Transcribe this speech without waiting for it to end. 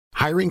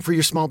Hiring for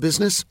your small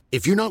business?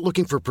 If you're not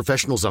looking for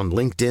professionals on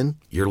LinkedIn,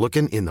 you're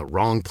looking in the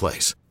wrong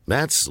place.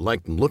 That's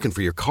like looking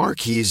for your car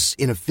keys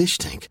in a fish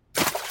tank.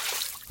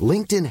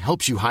 LinkedIn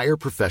helps you hire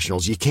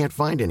professionals you can't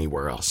find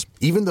anywhere else,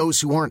 even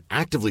those who aren't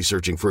actively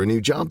searching for a new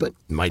job but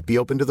might be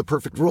open to the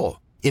perfect role.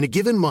 In a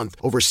given month,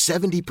 over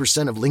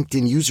 70% of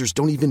LinkedIn users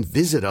don't even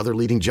visit other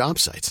leading job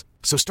sites.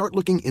 So start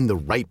looking in the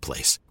right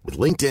place. With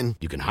LinkedIn,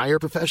 you can hire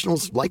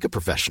professionals like a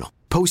professional.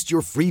 Post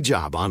your free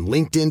job on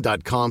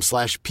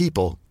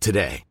linkedin.com/people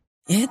today.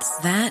 It's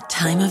that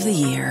time of the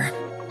year.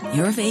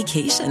 Your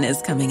vacation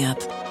is coming up.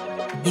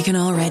 You can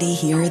already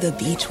hear the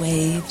beach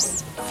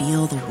waves,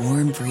 feel the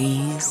warm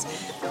breeze,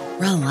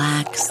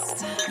 relax,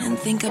 and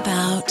think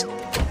about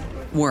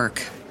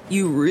work.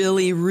 You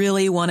really,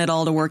 really want it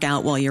all to work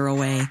out while you're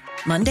away.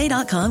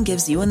 Monday.com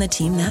gives you and the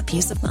team that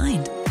peace of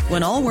mind.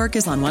 When all work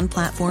is on one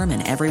platform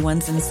and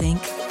everyone's in sync,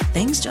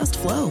 things just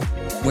flow.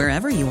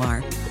 Wherever you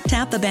are,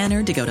 tap the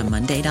banner to go to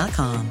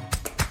Monday.com.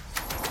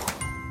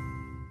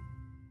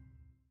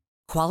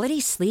 Quality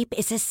sleep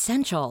is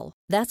essential.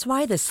 That's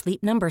why the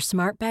Sleep Number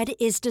Smart Bed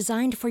is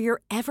designed for your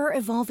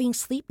ever-evolving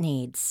sleep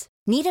needs.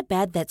 Need a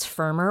bed that's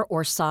firmer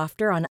or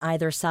softer on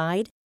either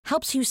side?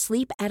 Helps you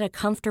sleep at a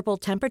comfortable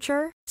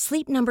temperature?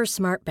 Sleep Number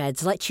Smart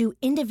Beds let you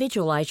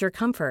individualize your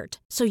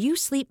comfort, so you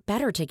sleep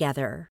better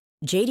together.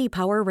 J.D.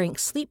 Power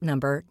ranks Sleep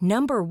Number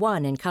number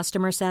 1 in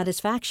customer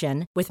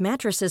satisfaction with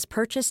mattresses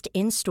purchased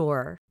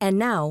in-store. And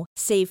now,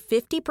 save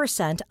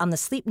 50% on the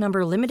Sleep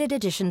Number Limited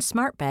Edition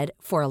Smart Bed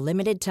for a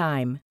limited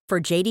time. For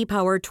J.D.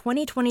 Power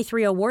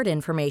 2023 award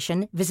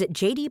information, visit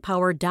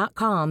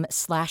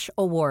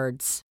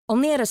jdpower.com/awards.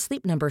 Only at a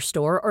Sleep Number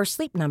store or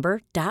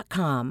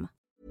sleepnumber.com.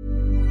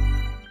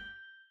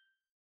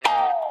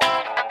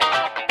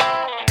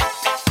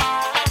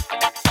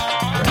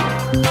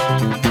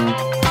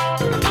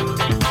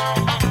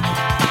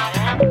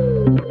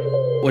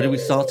 When are we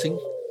starting?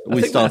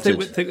 I think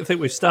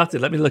we've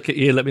started. Let me look at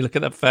you. Let me look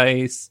at that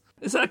face.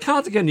 Is that a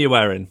cardigan you're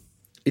wearing?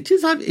 It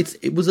is.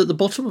 It was at the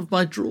bottom of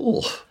my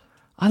drawer.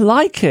 I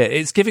like it.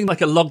 It's giving like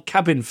a log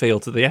cabin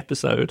feel to the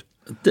episode.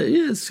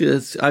 Yes.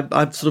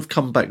 I've sort of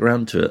come back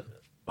round to it.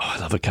 Oh, I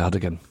love a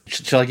cardigan.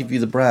 Shall I give you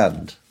the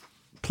brand?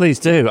 Please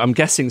do. I'm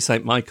guessing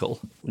St. Michael.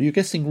 Well, you're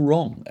guessing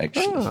wrong,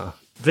 actually.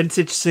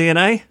 Vintage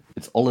CNA?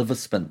 It's Oliver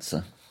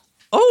Spencer.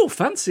 Oh,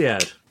 fancy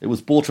ad. It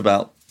was bought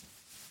about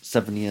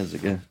 7 years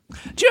ago.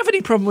 Do you have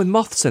any problem with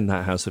moths in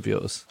that house of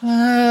yours?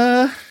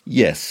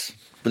 Yes,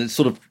 but it's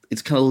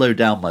kind of low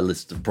down my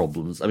list of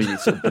problems. I mean,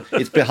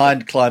 it's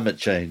behind climate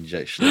change,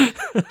 actually.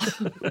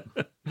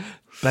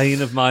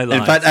 Bane of my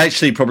life. In fact,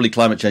 actually, probably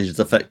climate change is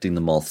affecting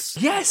the moths.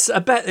 Yes, I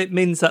bet it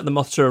means that the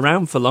moths are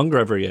around for longer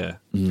every year.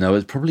 No,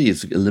 it probably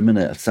is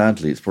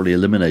sadly, it's probably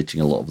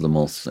eliminating a lot of the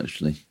moths,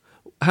 actually.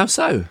 How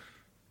so?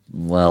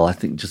 Well, I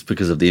think just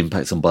because of the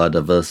impacts on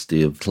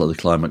biodiversity of the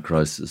climate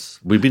crisis.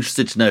 We'd be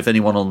interested to know if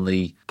anyone on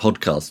the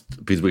podcast,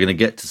 because we're going to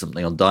get to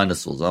something on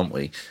dinosaurs, aren't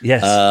we?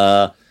 Yes.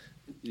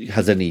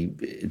 Has any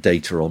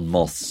data on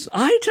moths?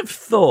 I'd have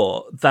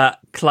thought that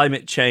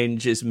climate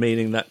change is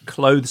meaning that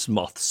clothes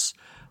moths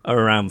are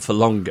around for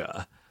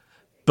longer,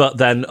 but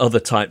then other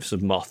types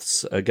of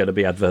moths are going to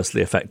be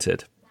adversely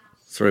affected.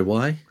 Sorry,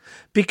 why?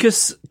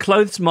 Because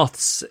clothes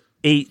moths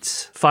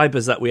eat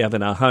fibres that we have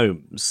in our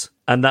homes,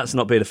 and that's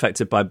not being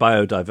affected by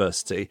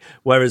biodiversity,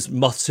 whereas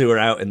moths who are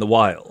out in the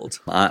wild...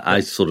 I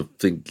sort of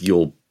think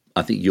your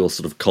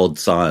sort of cod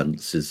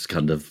science is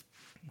kind of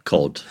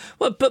cod.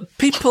 Well, but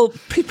people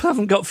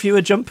haven't got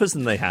fewer jumpers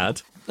than they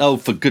had. Oh,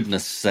 for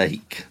goodness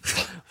sake.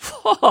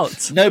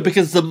 What? No,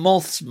 because the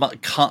moths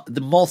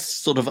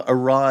sort of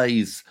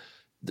arise...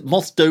 The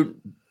moths don't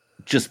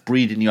just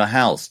breed in your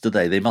house, do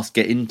they? They must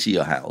get into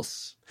your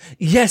house.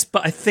 Yes,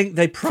 but I think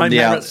they primarily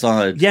from the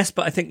outside. Yes,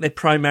 but I think they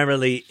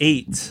primarily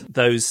eat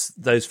those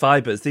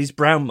fibres. These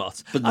brown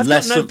moths. But I've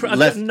got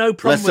no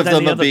problem with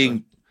any other.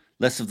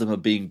 Less of them are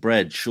being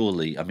bred.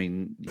 Surely, I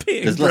mean,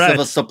 there's bred. less of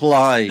a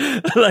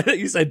supply. Like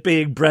you say,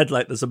 being bred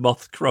like there's a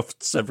moth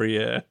crofts every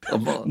year.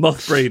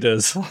 Moth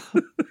breeders.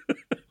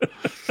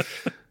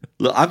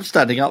 Look, I'm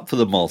standing up for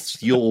the moths.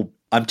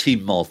 I'm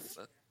team moth.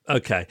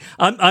 Okay,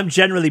 I'm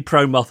generally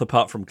pro moth,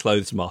 apart from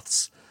clothes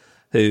moths,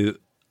 who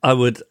I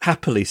would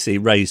happily see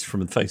raised from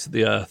the face of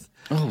the earth.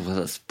 Oh, well,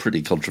 that's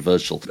pretty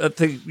controversial. I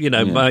think,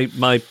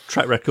 my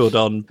track record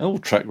on... Oh,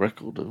 track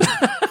record.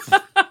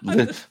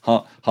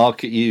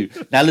 Hark at you.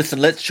 Now,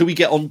 listen, shall we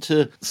get on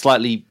to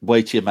slightly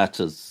weightier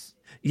matters?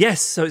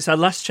 Yes, so it's our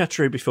last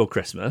Chatteroo before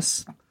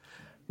Christmas.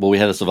 Well, we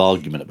had a sort of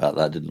argument about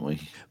that, didn't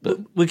we? But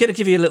we're going to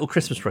give you a little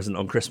Christmas present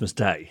on Christmas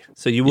Day.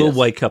 So you will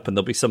wake up and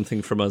there'll be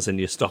something from us in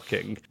your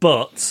stocking.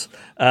 But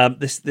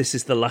this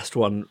is the last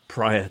one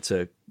prior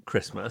to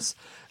Christmas.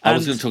 I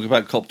was going to talk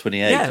about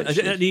COP28.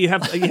 Yeah, you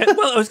have.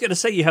 Well, I was going to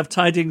say you have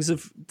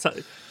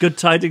good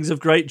tidings of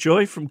great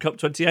joy from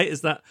COP28.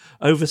 Is that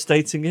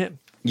overstating it?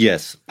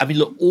 Yes. I mean,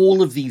 look,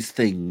 all of these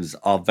things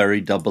are very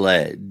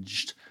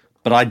double-edged,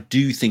 but I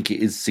do think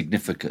it is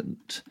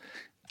significant.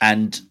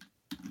 And,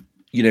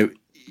 in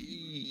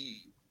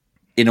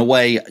a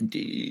way,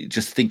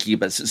 just thinking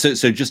about...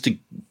 So just to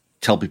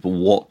tell people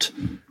what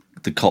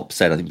the COP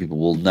said, I think people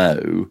will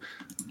know.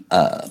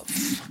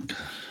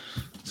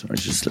 Sorry,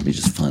 let me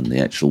just find the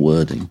actual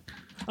wording.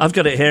 I've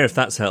got it here if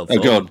that's helpful.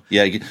 Oh, go on.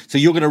 Yeah. So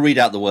you're going to read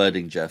out the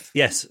wording, Jeff?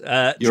 Yes.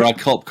 You're our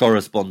COP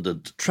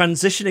correspondent.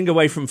 Transitioning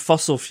away from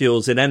fossil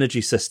fuels in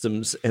energy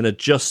systems in a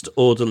just,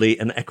 orderly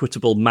and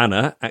equitable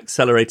manner,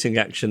 accelerating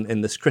action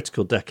in this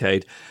critical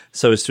decade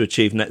so as to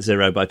achieve net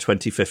zero by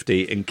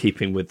 2050 in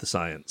keeping with the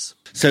science.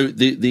 So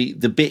the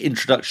bit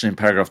introduction in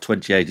paragraph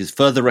 28 is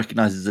further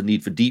recognises the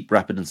need for deep,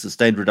 rapid and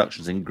sustained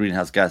reductions in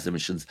greenhouse gas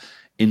emissions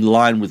in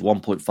line with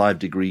 1.5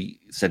 degree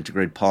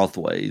centigrade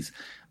pathways,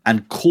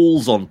 and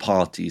calls on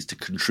parties to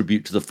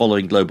contribute to the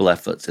following global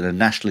efforts in a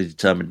nationally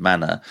determined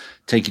manner,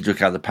 taking into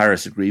account the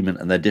Paris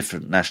Agreement and their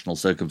different national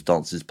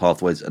circumstances,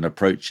 pathways and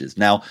approaches.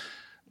 Now,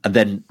 and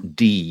then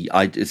D,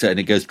 and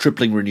it goes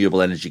tripling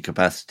renewable energy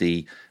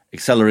capacity,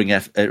 accelerating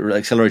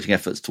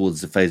efforts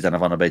towards the phase down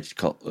of unabated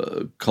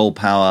coal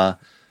power,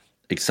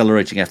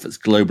 accelerating efforts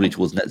globally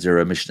towards net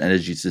zero emission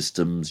energy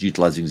systems,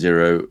 utilising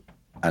zero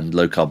and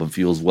low carbon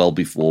fuels well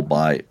before,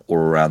 by,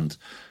 or around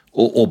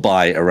or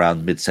by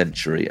around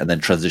mid-century, and then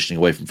transitioning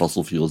away from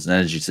fossil fuels and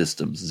energy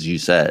systems, as you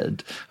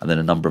said, and then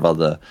a number of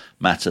other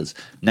matters.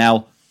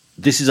 Now,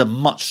 this is a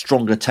much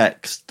stronger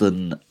text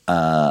than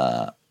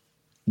the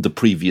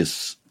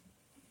previous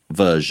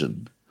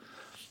version,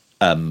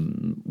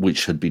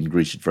 which had been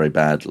greeted very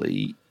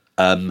badly.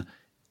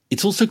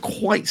 It's also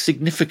quite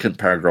significant,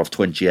 paragraph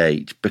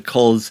 28,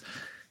 because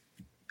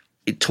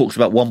it talks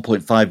about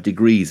 1.5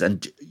 degrees.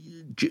 And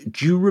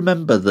do you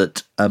remember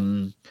that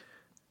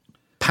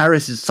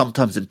Paris is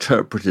sometimes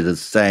interpreted as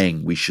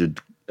saying we should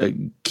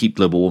keep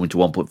global warming to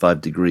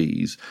 1.5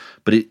 degrees,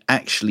 but it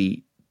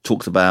actually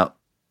talks about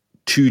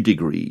 2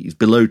 degrees,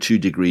 below 2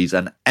 degrees,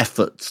 and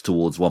efforts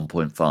towards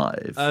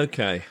 1.5.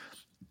 Okay.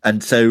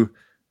 And so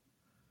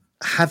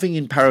having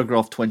in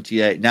paragraph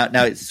 28, now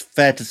it's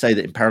fair to say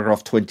that in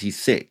paragraph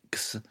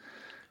 26,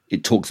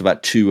 it talks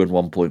about 2 and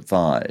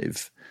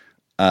 1.5,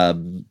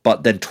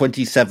 but then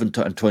 27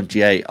 and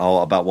 28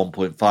 are about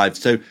 1.5.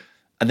 So,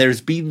 and there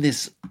has been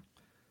this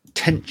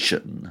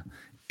tension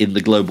in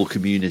the global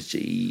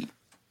community,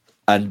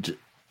 and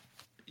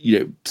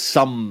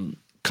some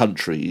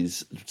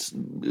countries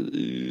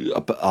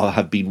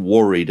have been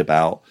worried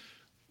about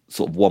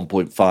sort of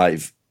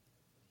 1.5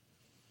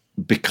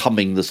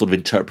 becoming the sort of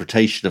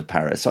interpretation of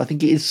Paris. So I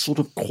think it is sort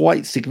of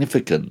quite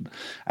significant,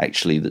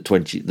 actually,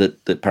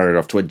 that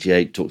paragraph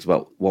 28 talks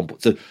about 1.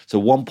 So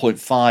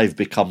 1.5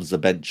 becomes the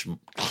benchmark.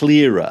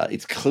 Clearer.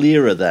 It's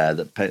clearer there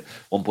that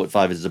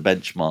 1.5 is a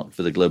benchmark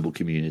for the global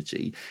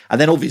community. And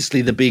then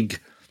obviously the big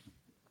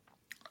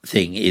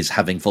thing is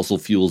having fossil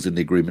fuels in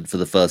the agreement for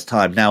the first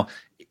time. Now,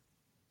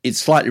 it's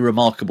slightly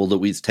remarkable that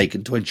we've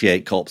taken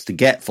 28 COPs to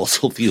get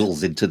fossil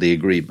fuels into the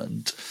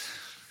agreement.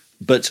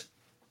 But,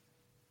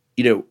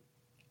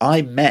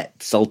 I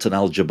met Sultan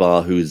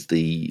Al-Jaber, who was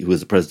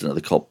the president of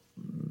the COP,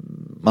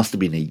 must have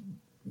been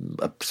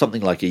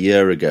something like a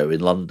year ago in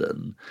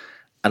London.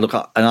 And look,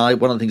 one of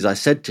the things I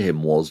said to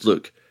him was,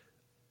 look,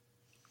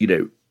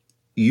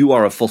 you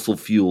are a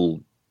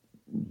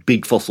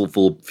big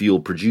fossil fuel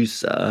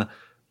producer.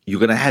 You're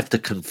going to have to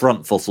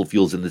confront fossil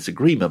fuels in this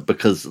agreement,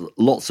 because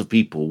lots of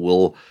people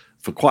will,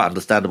 for quite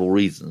understandable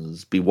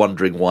reasons, be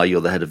wondering why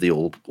you're the head of the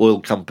oil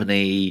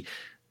company.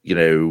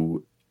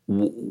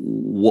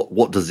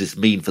 What does this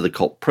mean for the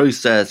COP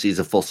process? Is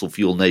a fossil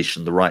fuel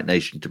nation the right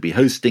nation to be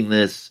hosting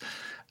this?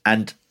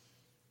 And,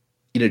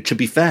 to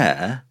be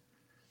fair,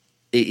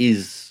 it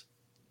is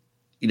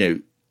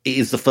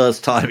the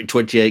first time in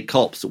 28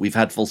 COPs that we've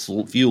had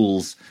fossil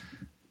fuels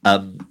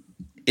in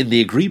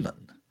the agreement.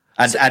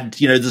 And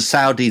the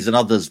Saudis and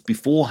others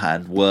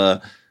beforehand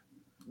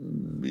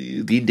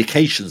the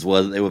indications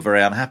were that they were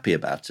very unhappy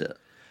about it.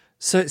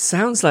 So it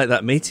sounds like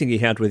that meeting he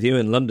had with you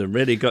in London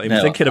really got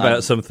him thinking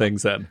about some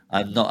things then.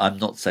 I'm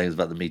not saying it's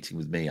about the meeting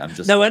with me. I'm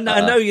just... No, I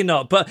know you're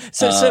not. But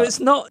so it's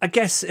not, I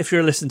guess, if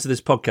you're listening to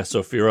this podcast or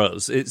if you're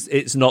us,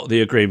 it's not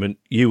the agreement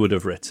you would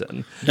have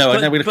written.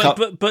 No,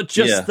 but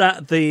just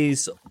that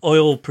these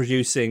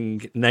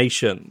oil-producing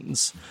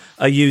nations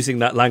are using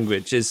that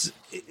language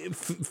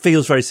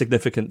feels very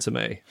significant to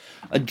me.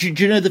 Do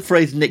you know the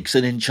phrase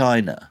Nixon in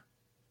China?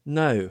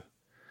 No.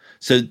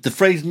 So the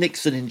phrase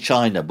Nixon in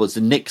China was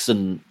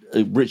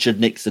Richard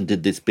Nixon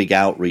did this big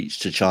outreach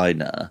to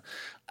China,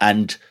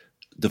 and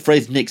the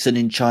phrase Nixon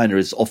in China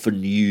is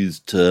often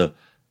used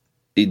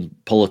in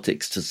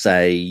politics to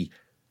say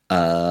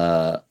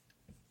it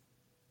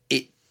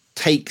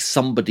takes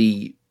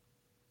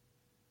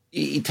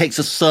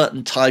a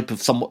certain type of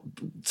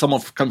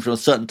someone comes from a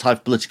certain type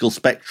of political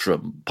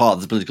spectrum, part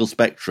of the political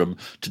spectrum,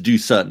 to do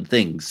certain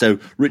things. So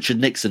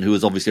Richard Nixon, who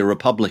was obviously a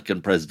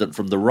Republican president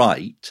from the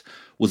right,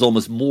 was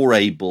almost more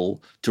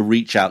able to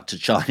reach out to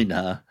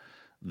China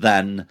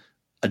than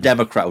a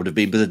Democrat would have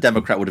been, because a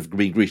Democrat would have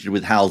been greeted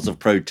with howls of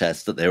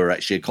protest that they were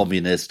actually a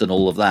communist and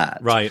all of that.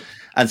 Right.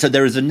 And so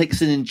there is a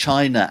Nixon in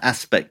China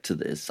aspect to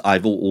this,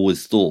 I've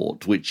always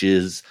thought, which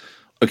is,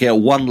 okay, at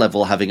one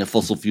level, having a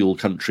fossil fuel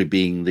country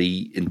being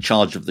in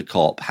charge of the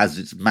COP has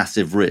its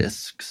massive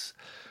risks.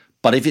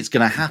 But if it's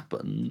going to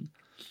happen,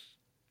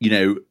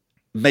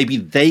 maybe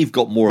they've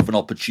got more of an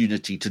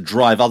opportunity to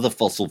drive other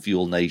fossil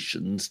fuel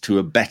nations to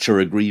a better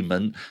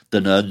agreement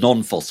than a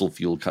non-fossil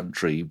fuel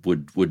country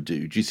would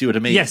do. Do you see what I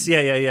mean? Yes,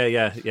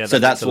 yeah. So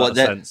that's what.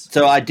 Sense.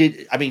 So I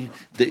did. I mean,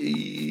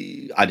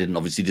 I didn't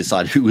obviously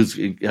decide who was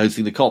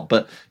hosting the COP,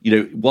 but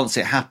once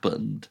it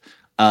happened,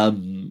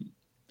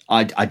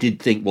 I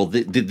did think, well,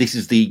 this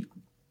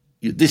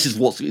is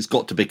what it's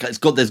got to be. There's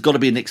got to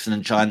be a Nixon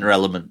and China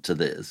element to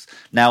this.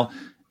 Now,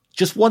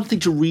 just one thing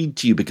to read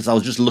to you, because I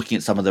was just looking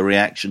at some of the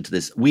reaction to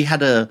this. We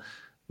had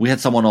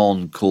someone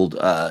on called,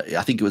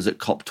 I think it was at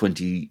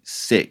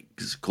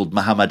COP26, called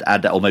Mohammed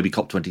Adaw, or maybe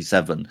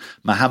COP27,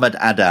 Mohammed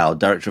Adaw,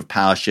 Director of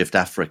Power Shift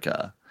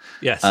Africa.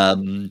 Yes.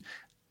 And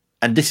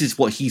this is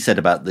what he said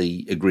about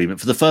the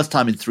agreement. For the first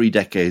time in 3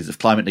 decades of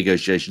climate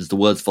negotiations, the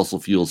words fossil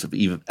fuels have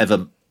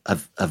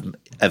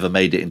ever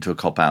made it into a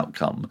COP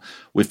outcome.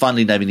 We're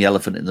finally naming the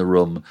elephant in the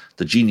room.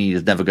 The genie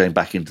is never going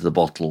back into the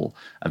bottle,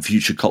 and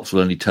future COPs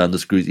will only turn the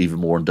screws even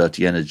more on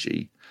dirty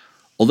energy.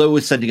 Although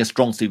we're sending a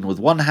strong signal with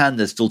one hand,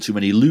 there's still too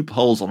many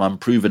loopholes on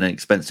unproven and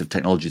expensive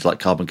technologies like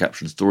carbon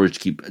capture and storage to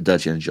keep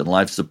dirty energy on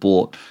life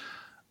support.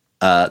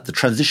 The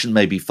transition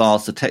may be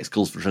fast. The text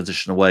calls for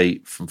transition away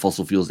from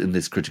fossil fuels in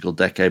this critical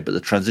decade, but the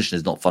transition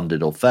is not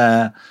funded or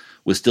fair.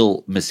 We're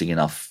still missing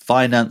enough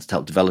finance to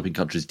help developing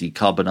countries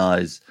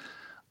decarbonize.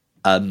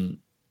 And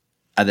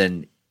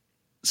then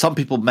some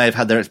people may have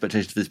had their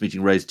expectations for this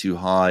meeting raised too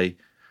high,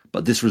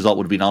 but this result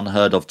would have been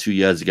unheard of 2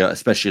 years ago,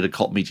 especially at a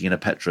COP meeting in a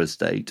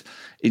petrostate.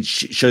 It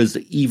shows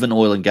that even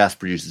oil and gas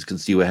producers can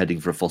see we're heading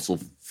for a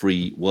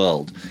fossil-free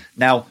world.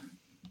 Now,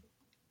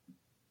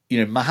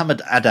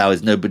 Mohammed Adaw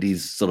is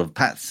nobody's sort of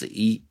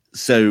patsy,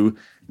 so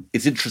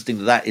it's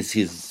interesting that is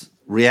his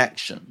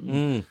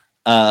reaction.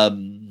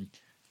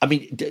 I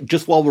mean,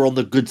 just while we're on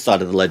the good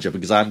side of the ledger,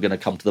 because I'm going to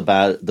come to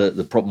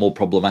the more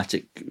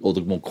problematic or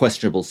the more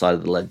questionable side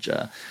of the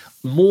ledger,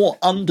 more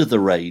under the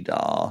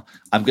radar,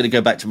 I'm going to go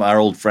back to our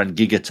old friend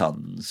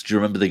Gigatons. Do you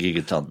remember the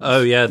Gigatons?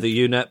 Oh, yeah, the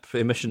UNEP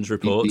emissions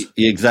report.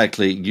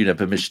 Exactly, UNEP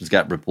emissions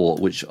gap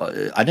report, which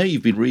I know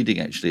you've been reading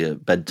actually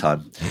at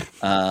bedtime.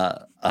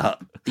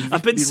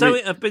 I've been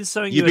sewing.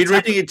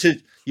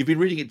 You've been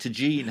reading it to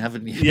Jean,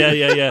 haven't you?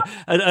 Yeah.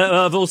 And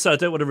I've also, I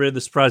don't want to ruin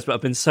the surprise, but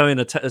I've been sewing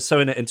it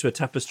into a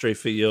tapestry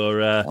for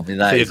your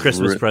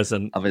Christmas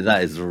present. I mean,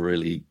 that is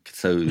really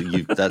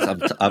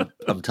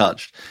I'm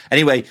touched.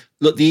 Anyway,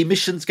 look, the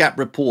emissions gap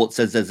report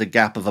says there's a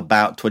gap of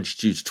about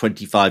 22 to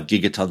 25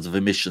 gigatons of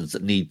emissions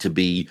that need to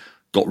be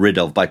got rid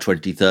of by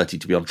 2030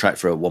 to be on track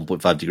for a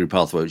 1.5 degree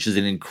pathway, which is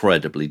an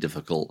incredibly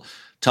difficult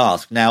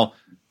task. Now,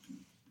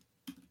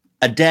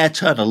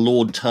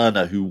 Lord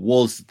Turner, who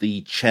was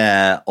the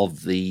chair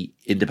of the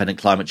Independent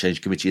Climate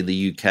Change Committee in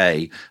the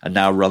UK and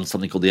now runs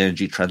something called the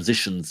Energy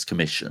Transitions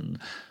Commission,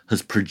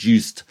 has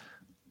produced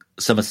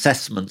some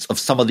assessments of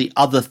some of the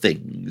other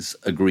things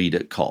agreed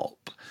at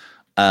COP.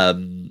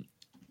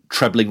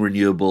 Trebling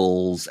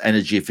renewables,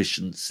 energy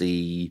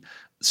efficiency,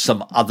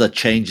 some other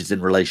changes in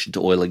relation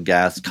to oil and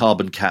gas,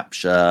 carbon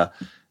capture,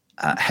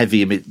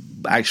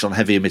 action on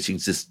heavy emitting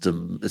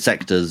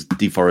sectors,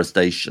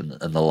 deforestation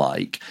and the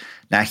like.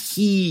 Now,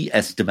 he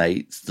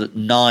estimates that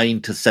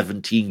 9 to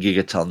 17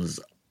 gigatons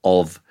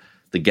of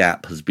the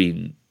gap has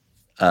been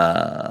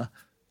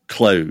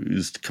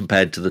closed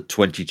compared to the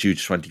 22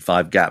 to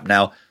 25 gap.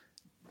 Now,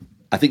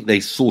 I think they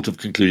sort of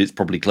conclude it's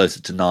probably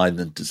closer to 9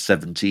 than to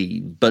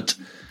 17. But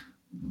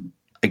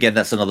again,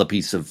 that's another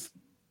piece of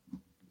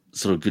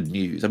sort of good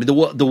news. I mean,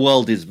 the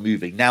world is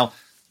moving. Now,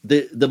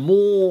 the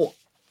more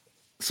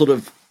sort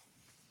of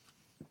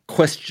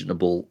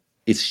questionable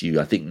issue,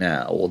 I think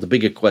now, or the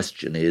bigger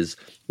question is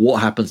what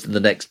happens in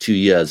the next 2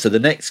 years. So the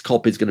next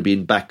COP is going to be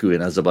in Baku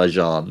in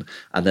Azerbaijan,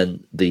 and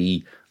then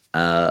the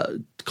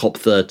COP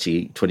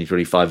 30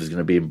 2025 is going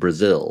to be in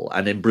Brazil.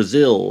 And in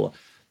Brazil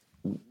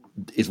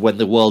is when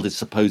the world is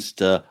supposed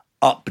to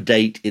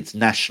update its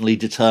nationally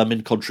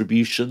determined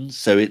contributions,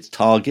 so its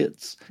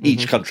targets,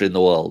 each country in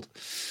the world,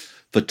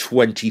 for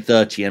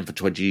 2030 and for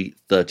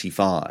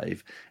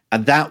 2035.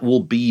 And that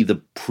will be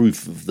the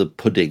proof of the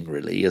pudding,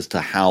 really, as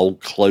to how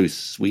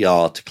close we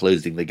are to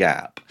closing the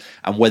gap,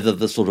 and whether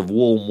the sort of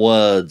warm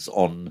words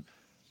on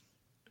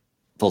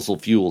fossil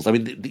fuels. I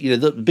mean,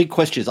 the big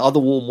question is: are the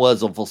warm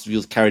words on fossil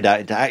fuels carried out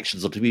into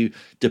actions, or do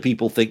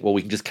people think, well,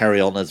 we can just carry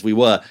on as we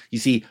were? You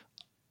see,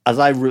 as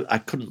I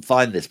couldn't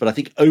find this, but I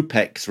think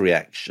OPEC's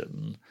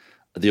reaction,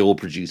 the oil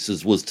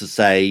producers, was to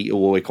say,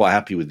 well, we're quite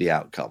happy with the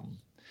outcome.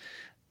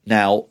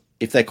 Now,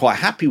 if they're quite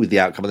happy with the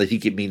outcome and they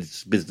think it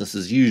means business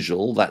as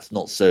usual, that's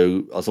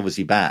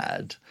obviously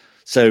bad.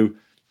 So,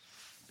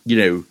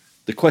 the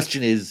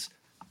question is,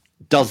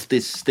 does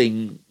this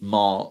thing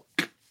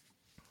mark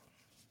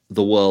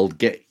the world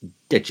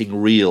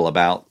getting real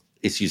about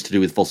issues to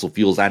do with fossil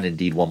fuels and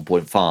indeed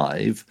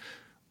 1.5,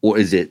 or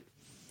is it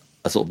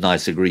a sort of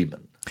nice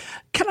agreement?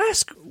 Can I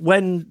ask,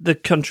 when the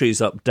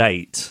countries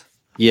update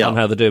on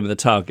how they're doing with the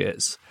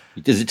targets,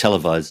 Is it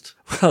televised?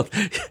 Well,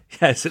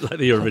 yeah, is it like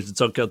the Eurovision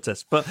Song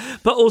Contest? But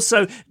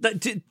also,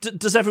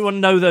 does everyone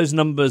know those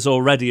numbers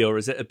already, or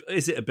is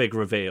it a big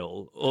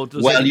reveal? Or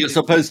you're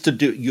supposed to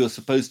do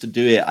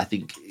it. I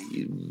think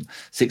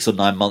 6 or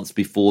 9 months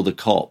before the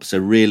COP. So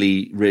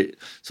really,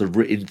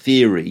 in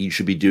theory, you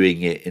should be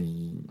doing it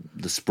in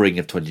the spring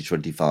of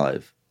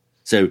 2025.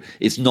 So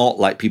it's not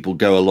like people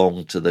go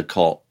along to the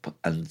COP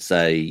and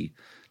say,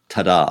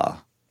 "Ta-da!"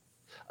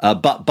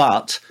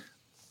 But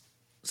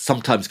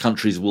sometimes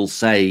countries will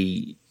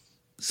say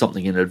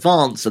something in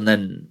advance and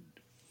then,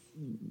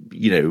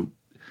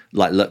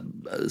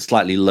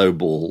 slightly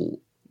lowball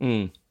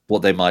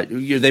what they might.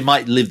 They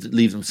might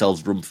leave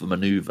themselves room for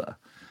manoeuvre.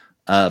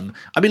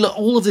 Look,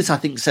 all of this I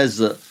think says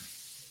that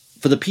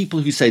for the people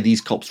who say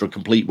these COPs are a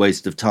complete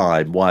waste of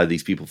time, why are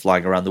these people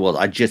flying around the world?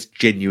 I just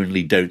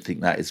genuinely don't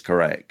think that is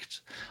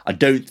correct. I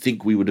don't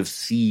think we would have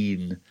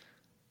seen.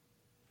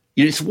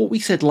 It's what we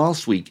said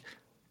last week.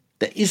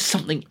 There is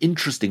something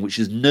interesting, which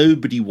is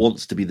nobody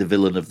wants to be the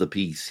villain of the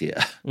piece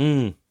here.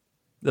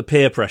 The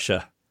peer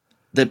pressure.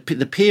 The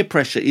peer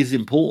pressure is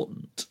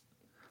important.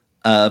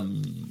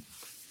 And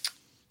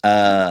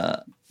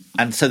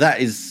so that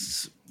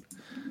is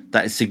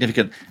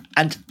significant.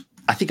 And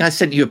I think I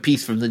sent you a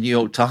piece from the New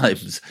York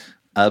Times,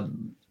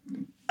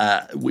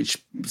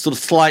 which sort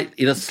of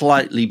in a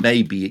slightly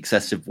maybe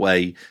excessive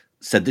way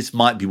said this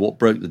might be what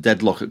broke the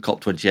deadlock at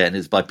COP28, and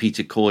it's by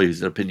Peter Coy,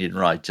 who's an opinion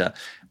writer.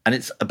 And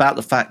it's about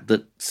the fact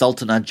that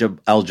Sultan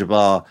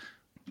Al-Jaber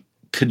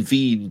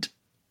convened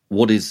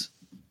what is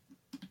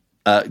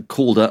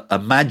called a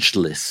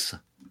majlis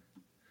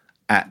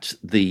at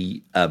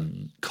the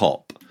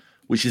COP,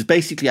 which is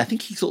basically, I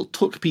think he sort of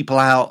took people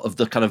out of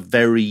the kind of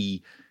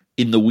very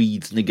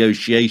in-the-weeds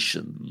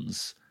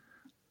negotiations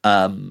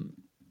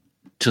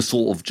to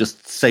sort of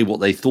just say what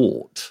they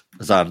thought,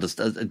 as I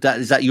understand.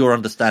 Is that your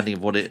understanding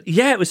of what it...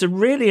 Yeah, it was a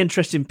really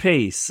interesting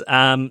piece.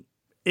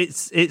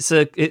 It's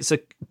a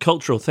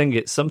cultural thing.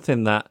 It's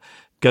something that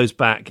goes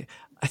back,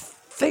 I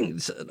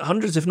think,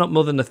 hundreds, if not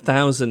more than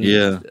 1,000,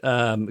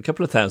 a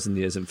couple of thousand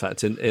years, in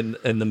fact, in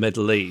the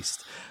Middle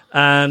East.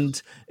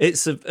 And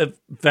it's a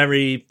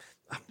very,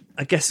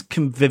 I guess,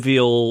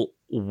 convivial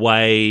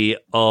way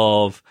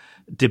of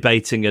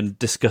debating and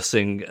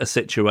discussing a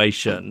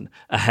situation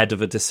ahead of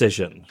a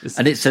decision.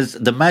 And it says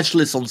the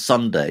Majlis on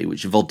Sunday,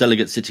 which involved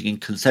delegates sitting in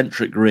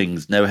concentric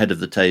rings, no head of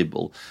the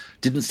table,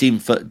 didn't seem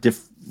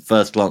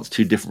first glance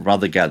too different from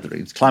other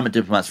gatherings. Climate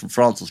diplomats from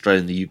France, Australia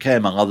and the UK,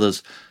 among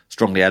others,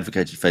 strongly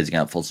advocated phasing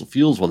out fossil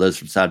fuels, while those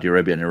from Saudi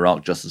Arabia and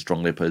Iraq just as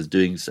strongly opposed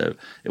doing so.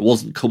 It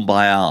wasn't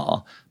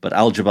kumbaya, but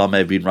Al-Jaber may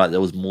have been right. There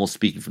was more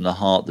speaking from the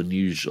heart than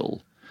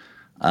usual.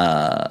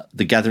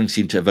 The gathering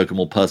seemed to evoke a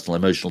more personal,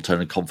 emotional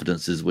tone, and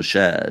confidences were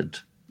shared.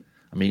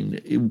 I mean,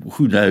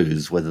 who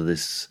knows whether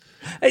this...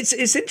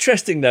 It's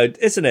interesting, though,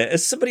 isn't it?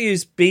 As somebody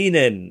who's been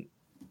in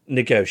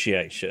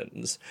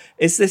negotiations,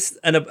 is this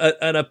an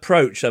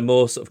approach, a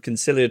more sort of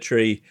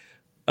conciliatory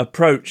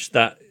approach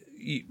that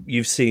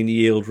you've seen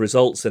yield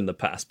results in the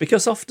past?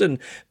 Because often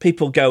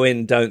people go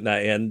in, don't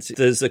they, and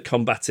there's a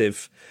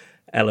combative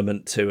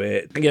element to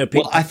it.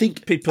 I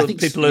think people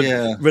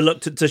are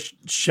reluctant to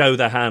show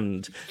their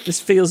hand. This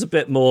feels a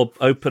bit more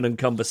open and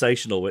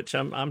conversational, which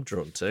I'm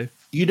drawn to.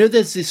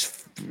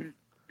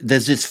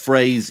 There's this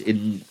phrase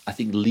in, I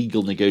think,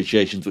 legal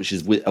negotiations, which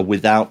is a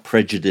without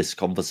prejudice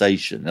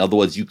conversation. In other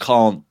words, you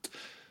can't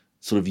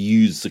sort of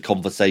use the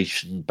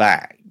conversation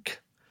back.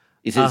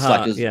 It's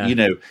like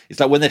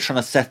when they're trying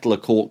to settle a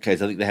court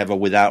case, I think they have a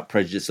without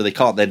prejudice, so they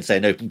can't then say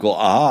in open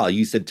court,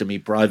 you said to me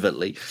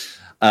privately.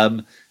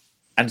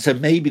 And so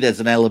maybe there's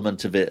an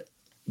element of it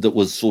that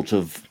was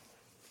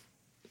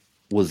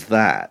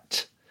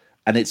that.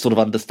 And it's sort of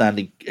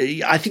understanding.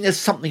 I think there's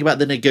something about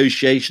the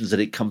negotiations that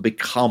it can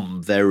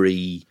become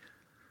very,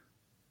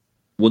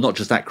 well, not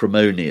just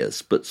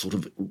acrimonious, but sort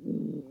of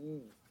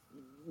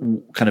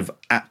kind of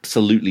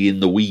absolutely in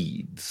the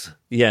weeds.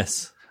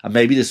 Yes. And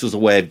maybe this was a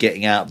way of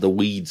getting out of the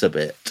weeds a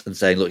bit and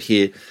saying, look,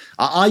 here,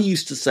 I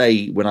used to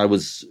say when I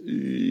was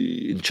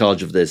in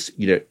charge of this,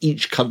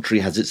 each country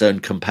has its own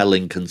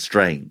compelling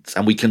constraints,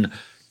 and we can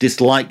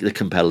dislike the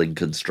compelling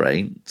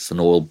constraints. An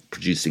oil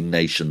producing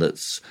nation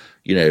that's,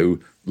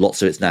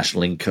 lots of its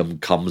national income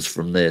comes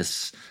from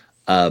this,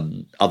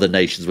 other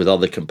nations with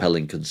other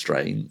compelling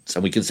constraints.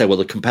 And we can say, well,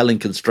 the compelling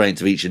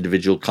constraints of each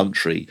individual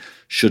country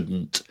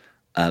shouldn't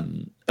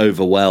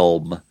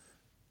overwhelm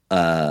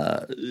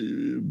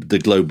the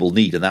global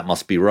need, and that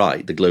must be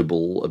right, the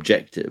global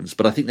objectives.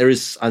 But I think there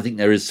is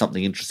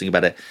something interesting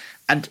about it.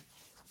 And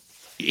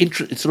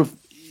it's sort of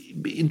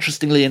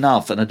interestingly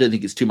enough, and I don't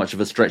think it's too much of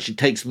a stretch, it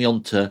takes me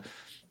on to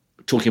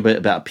talking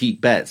about Pete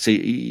Betts.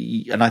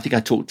 And I think I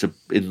talked a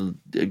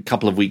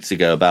couple of weeks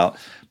ago about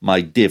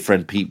my dear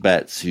friend Pete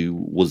Betts, who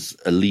was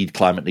a lead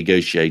climate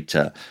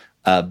negotiator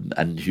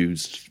and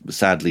who's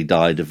sadly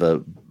died of a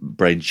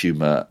brain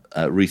tumour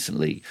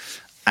recently.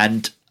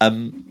 And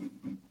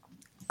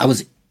I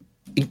was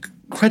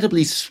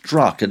incredibly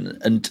struck,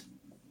 and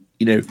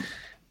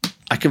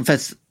I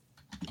confess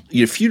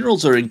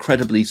funerals are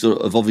incredibly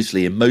sort of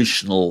obviously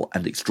emotional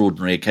and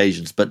extraordinary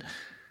occasions, but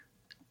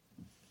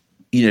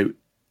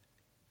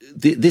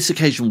this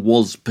occasion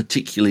was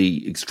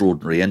particularly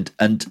extraordinary, and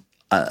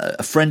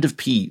a friend of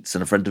Pete's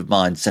and a friend of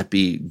mine,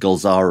 Seppi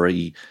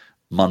Golzari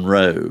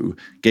Munro,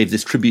 gave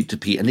this tribute to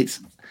Pete, and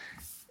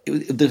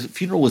the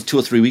funeral was 2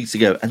 or 3 weeks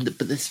ago,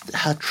 but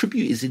her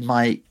tribute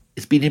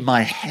it's been in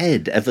my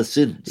head ever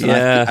since.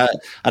 Yeah.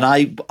 And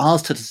I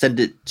asked her to send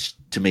it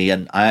to me,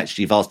 and I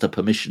actually have asked her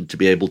permission to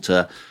be able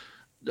to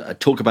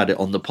talk about it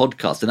on the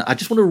podcast. And I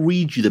just want to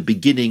read you the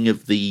beginning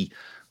of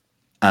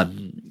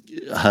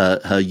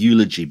her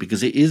eulogy,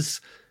 because it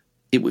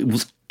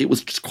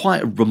was just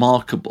quite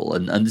remarkable.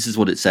 And this is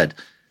what it said: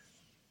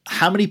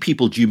 "How many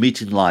people do you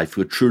meet in life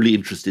who are truly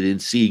interested in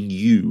seeing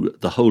you,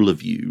 the whole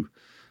of you,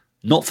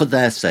 not for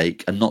their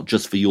sake and not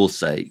just for your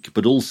sake,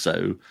 but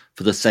also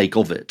for the sake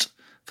of it,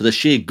 for the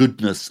sheer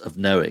goodness of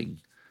knowing,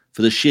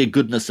 for the sheer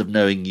goodness of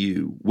knowing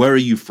you? Where are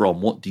you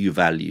from? What do you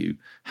value?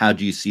 How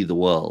do you see the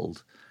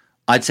world?"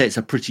 I'd say it's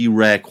a pretty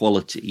rare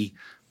quality,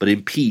 but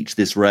in Pete,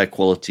 this rare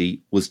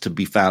quality was to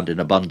be found in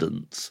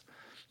abundance.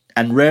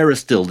 And rarer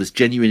still, this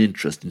genuine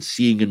interest in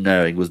seeing and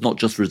knowing was not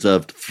just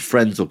reserved for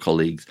friends or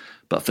colleagues,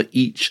 but for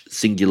each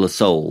singular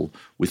soul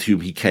with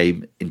whom he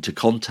came into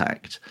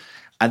contact.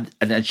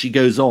 And she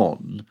goes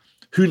on,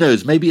 who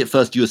knows, maybe at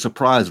first you were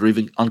surprised or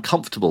even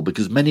uncomfortable,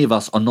 because many of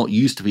us are not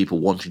used to people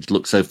wanting to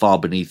look so far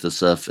beneath the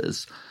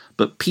surface.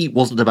 But Pete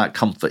wasn't about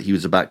comfort, he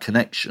was about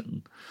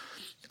connection.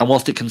 And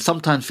whilst it can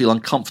sometimes feel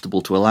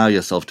uncomfortable to allow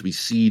yourself to be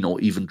seen or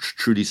even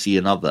truly see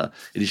another,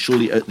 it is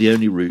surely the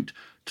only route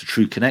to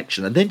true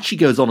connection. And then she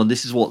goes on, and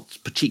this is what's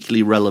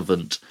particularly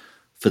relevant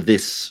for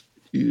this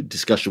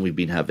discussion we've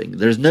been having.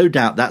 There is no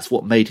doubt that's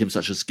what made him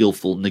such a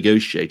skillful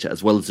negotiator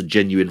as well as a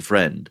genuine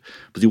friend,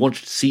 because he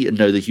wanted to see and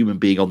know the human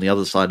being on the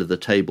other side of the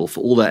table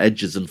for all their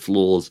edges and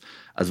flaws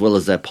as well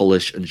as their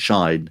polish and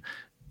shine,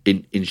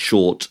 in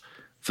short,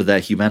 for their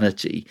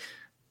humanity.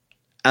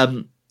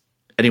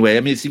 Anyway,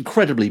 I mean, it's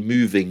incredibly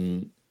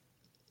moving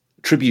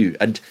tribute.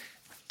 And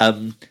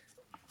I'll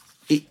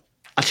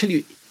tell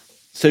you,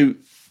 so,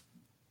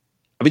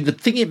 I mean, the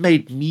thing it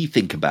made me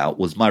think about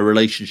was my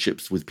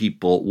relationships with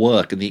people at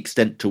work and the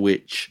extent to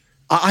which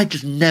I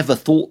just never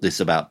thought this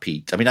about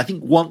Pete. I mean, I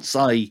think once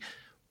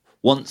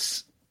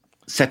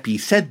Seppi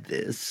said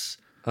this,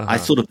 I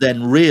sort of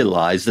then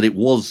realized that it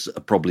was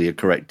probably a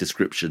correct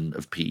description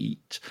of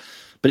Pete.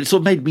 But it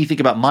sort of made me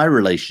think about my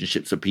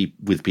relationships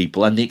with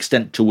people and the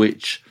extent to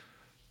which,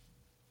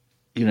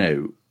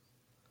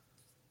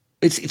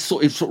 it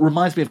sort of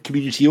reminds me of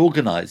community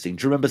organising.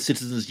 Do you remember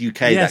Citizens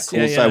UK? Yes, that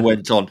course I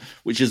went on,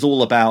 which is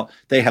all about,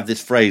 they have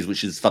this phrase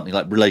which is something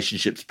like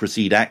relationships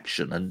precede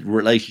action, and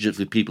relationships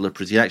with people are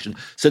precede action.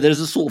 So there's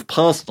a sort of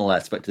personal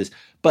aspect to this.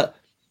 But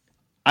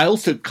I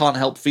also can't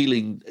help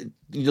feeling,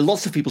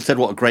 lots of people said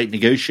what a great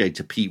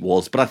negotiator Pete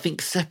was, but I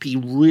think Seppi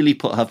really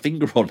put her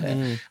finger on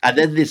it. And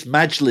then this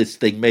Majlis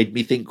thing made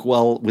me think,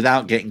 well,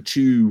 without getting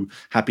too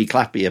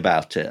happy-clappy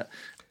about it,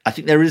 I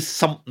think there is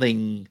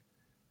something,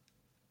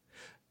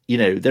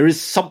 there is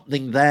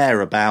something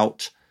there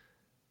about,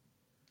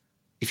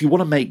 if you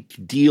want to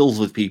make deals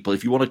with people,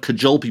 if you want to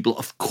cajole people,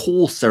 of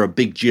course there are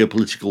big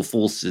geopolitical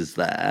forces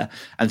there.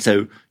 And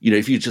so,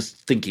 if you're just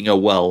thinking, oh,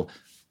 well,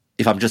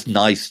 if I'm just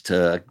nice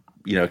to,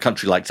 a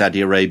country like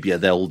Saudi Arabia,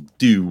 they'll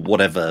do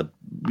whatever,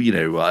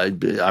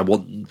 I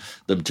want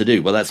them to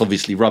do. Well, that's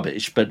obviously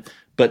rubbish, but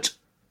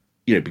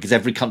because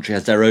every country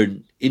has their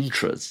own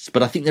interests.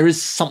 But I think there is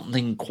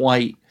something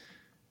quite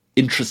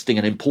interesting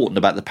and important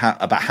about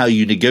how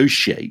you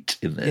negotiate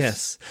in this.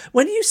 Yes.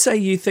 When you say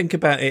you think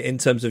about it in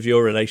terms of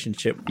your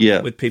relationship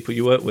with people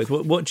you work with,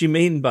 what do you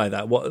mean by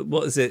that?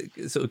 What has it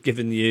sort of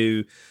given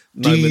you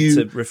moment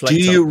to reflect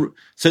on?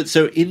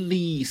 So in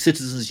the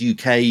Citizens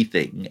UK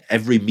thing,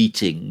 every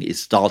meeting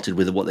is started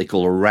with what they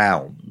call a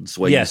rounds,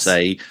 where you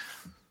say,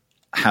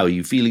 how are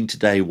you feeling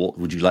today? What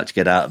would you like to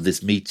get out of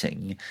this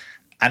meeting?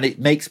 And it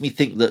makes me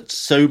think that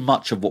so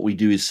much of what we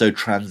do is so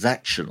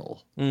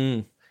transactional,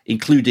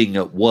 including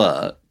at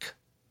work.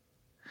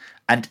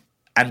 And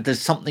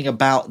there's something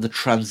about the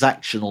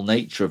transactional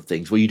nature of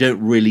things where you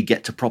don't really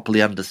get to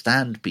properly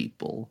understand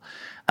people.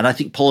 And I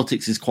think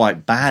politics is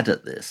quite bad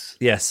at this.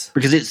 Yes.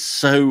 Because it's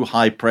so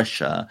high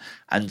pressure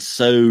and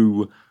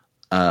so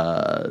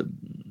sort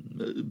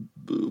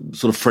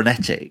of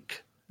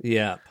frenetic.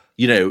 Yeah.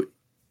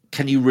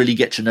 Can you really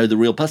get to know the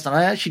real person?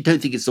 And I actually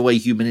don't think it's the way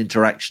human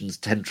interactions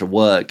tend to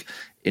work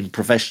in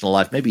professional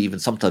life, maybe even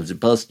sometimes in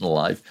personal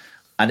life.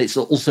 And it's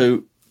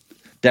also,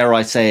 dare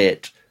I say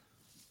it,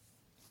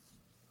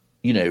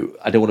 I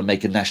don't want to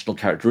make a national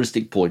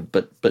characteristic point,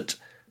 but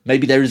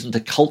maybe there isn't a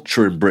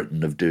culture in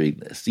Britain of doing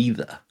this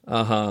either.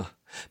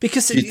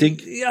 Because do you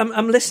think?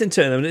 I'm listening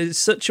to it, and it's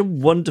such a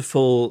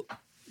wonderful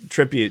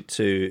tribute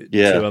to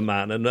a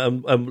man,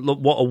 and look,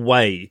 what a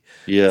way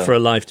for a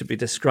life to be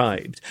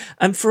described.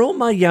 And for all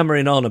my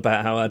yammering on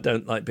about how I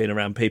don't like being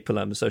around people,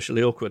 I'm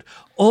socially awkward,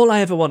 all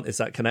I ever want is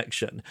that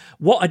connection.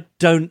 What I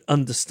don't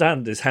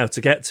understand is how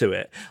to get to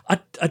it.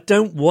 I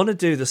don't want to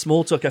do the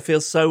small talk. I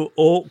feel so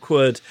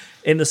awkward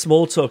in the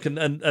small talk, and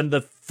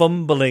the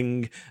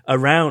fumbling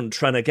around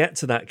trying to get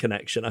to that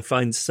connection I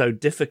find so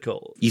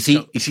difficult. You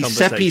see,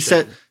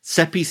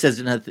 Seppi says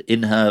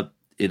in her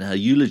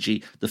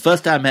eulogy, the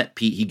first day I met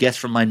Pete, he guessed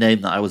from my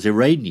name that I was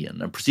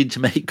Iranian and proceeded to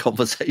make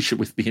conversation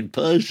with me in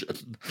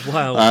Persian.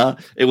 Wow.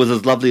 It was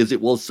as lovely as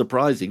it was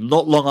surprising.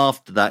 Not long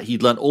after that,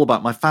 he'd learned all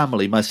about my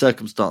family, my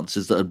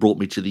circumstances that had brought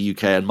me to the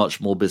UK, and much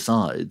more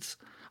besides.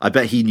 I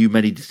bet he knew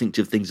many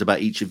distinctive things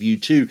about each of you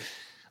too.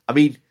 I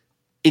mean,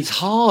 it's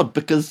hard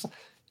because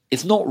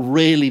it's not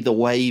really the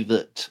way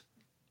that...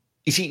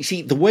 You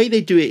see, the way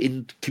they do it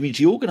in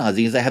community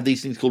organising is they have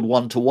these things called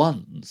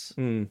one-to-ones,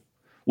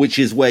 which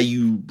is where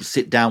you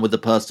sit down with the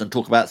person and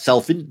talk about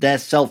their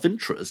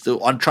self-interest.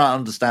 I'm trying to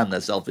understand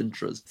their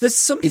self-interest. There's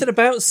something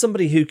about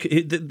somebody who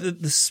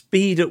the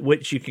speed at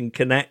which you can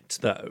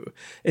connect, though.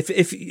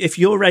 If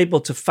you're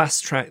able to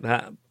fast-track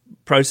that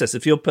process,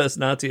 if your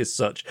personality is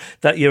such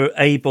that you're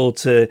able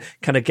to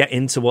kind of get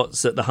into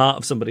what's at the heart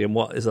of somebody and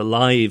what is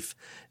alive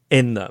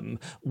in them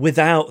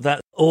without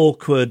that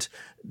awkward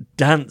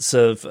dance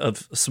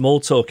of small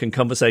talk and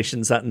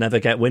conversations that never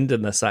get wind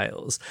in their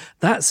sails,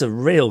 that's a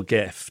real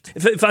gift.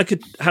 If I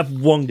could have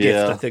one gift,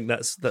 I think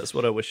that's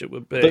what I wish it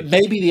would be. But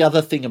maybe the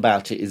other thing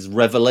about it is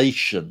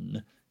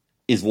revelation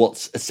is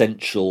what's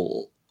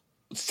essential.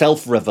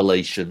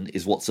 Self-revelation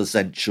is what's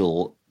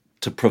essential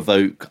to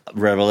provoke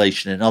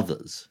revelation in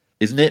others,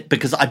 isn't it?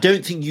 Because I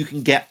don't think you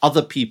can get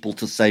other people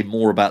to say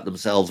more about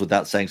themselves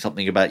without saying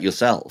something about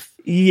yourself.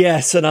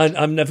 Yes, and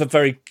I'm never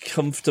very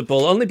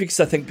comfortable, only because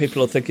I think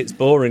people will think it's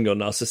boring or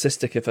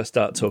narcissistic if I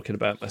start talking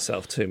about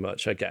myself too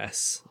much, I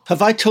guess.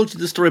 Have I told you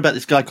the story about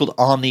this guy called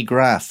Arnie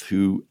Graff,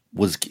 who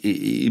was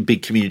a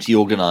big community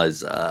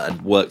organizer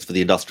and worked for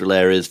the Industrial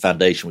Areas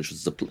Foundation, which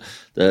was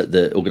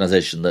the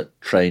organization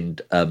that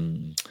trained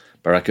Barack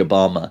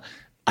Obama?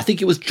 I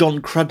think it was John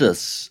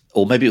Cruddas,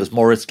 or maybe it was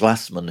Morris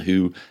Glassman,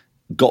 who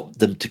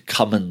got him to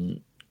come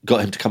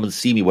and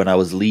see me when I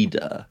was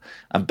leader.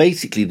 And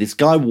basically this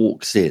guy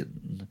walks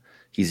in,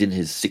 he's in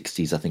his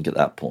 60s, I think, at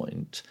that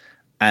point,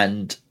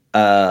 and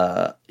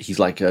he's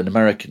like an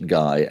American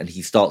guy, and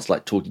he starts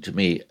like talking to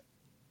me,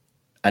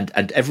 and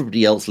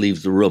everybody else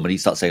leaves the room, and he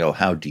starts saying, "Oh,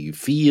 how do you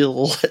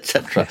feel?"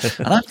 etc.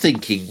 And I'm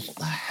thinking, what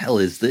the hell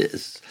is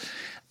this?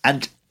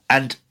 And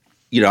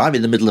you know, I'm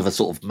in the middle of a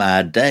sort of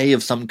mad day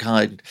of some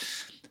kind.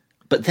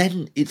 But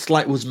then it's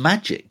like it was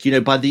magic, you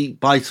know.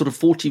 By sort of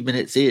 40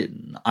 minutes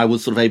in, I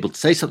was sort of able to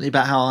say something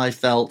about how I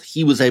felt.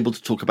 He was able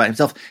to talk about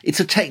himself.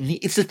 It's a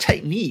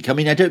technique. I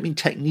mean, I don't mean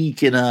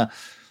technique in a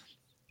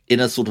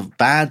sort of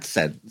bad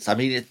sense. I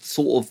mean,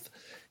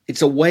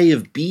 it's a way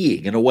of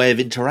being and a way of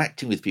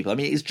interacting with people. I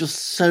mean, it's just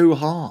so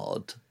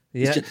hard.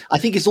 Yeah. I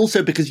think it's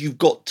also because you've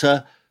got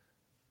to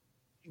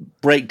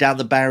break down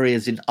the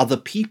barriers in other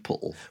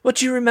people. Well,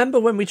 do you remember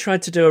when we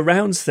tried to do a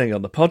rounds thing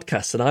on the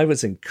podcast and I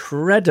was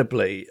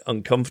incredibly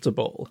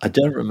uncomfortable? I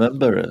don't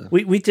remember it.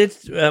 We did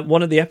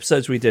one of the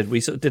episodes we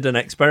sort of did an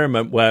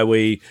experiment where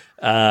we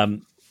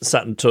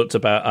sat and talked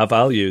about our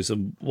values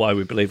and why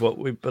we believe what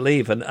we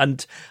believe,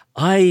 and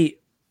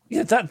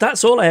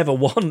that's all I ever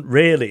want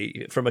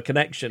really from a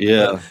connection.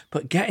 Yeah.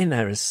 But getting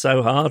there is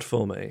so hard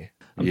for me.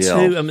 I'm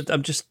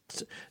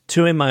just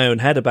too in my own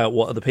head about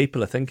what other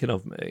people are thinking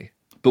of me.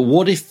 But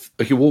what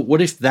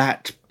if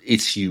that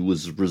issue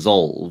was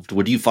resolved?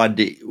 Would you find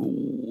it?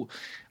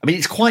 I mean,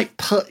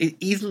 it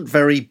isn't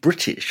very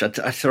British.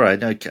 Sorry, I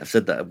know I've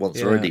said that once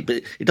already,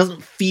 but it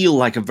doesn't feel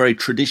like a very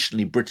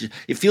traditionally British.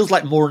 It feels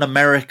like more an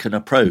American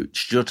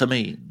approach. Do you know what I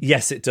mean?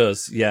 Yes, it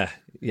does. Yeah.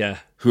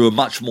 Who are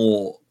much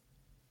more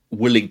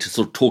willing to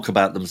sort of talk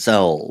about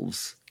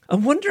themselves. I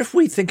wonder if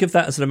we think of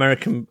that as an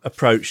American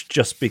approach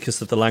just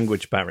because of the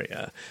language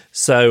barrier.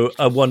 So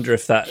I wonder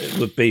if that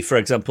would be, for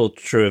example,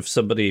 true of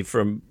somebody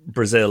from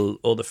Brazil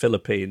or the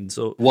Philippines.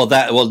 Or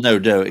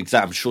no,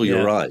 exactly. I'm sure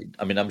you're right.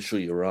 I mean, I'm sure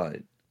you're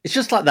right. It's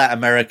just like that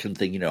American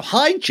thing, you know.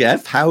 Hi,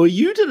 Jeff. How are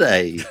you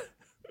today?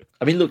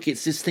 I mean, look,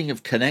 it's this thing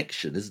of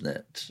connection, isn't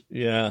it?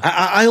 Yeah.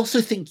 I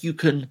also think you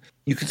can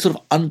sort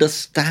of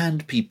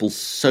understand people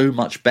so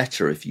much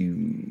better if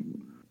you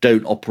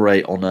don't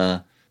operate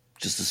on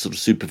just a sort of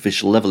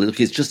superficial level. Look,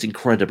 it's just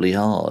incredibly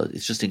hard.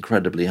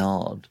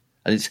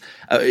 And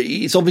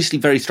it's obviously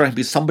very striking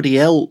because somebody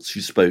else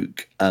who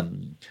spoke at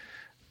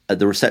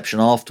the reception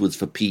afterwards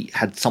for Pete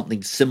had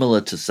something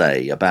similar to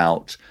say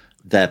about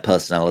their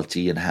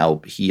personality and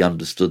how he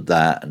understood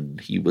that, and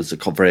he was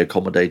very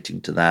accommodating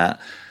to that,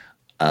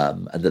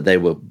 and that they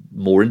were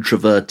more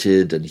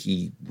introverted, and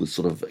he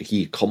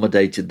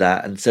accommodated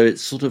that, and so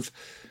it's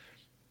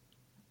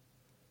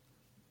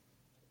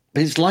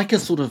like a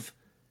sort of,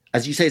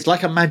 as you say, it's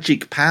like a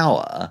magic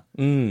power,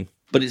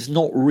 but it's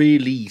not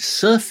really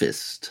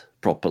surfaced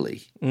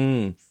properly.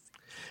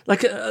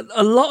 Like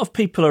a lot of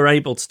people are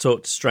able to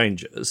talk to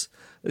strangers,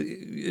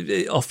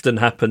 It often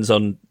happens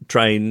on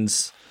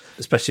trains,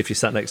 especially if you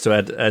sat next to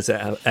Ed as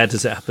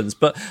it happens.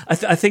 But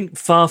I think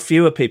far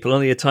fewer people,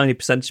 only a tiny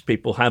percentage of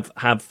people,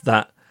 have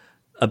that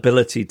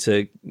ability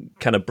to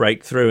kind of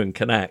break through and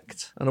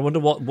connect. And I wonder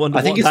what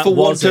that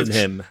was in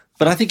him.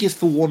 But I think it's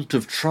for want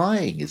of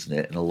trying, isn't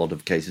it, in a lot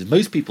of cases?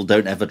 Most people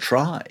don't ever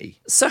try.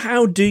 So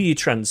how do you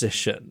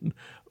transition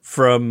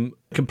from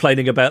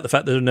complaining about the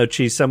fact there are no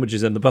cheese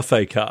sandwiches in the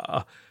buffet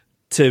car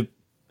to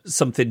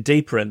something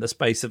deeper in the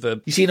space of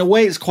a... You see, in a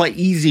way, it's quite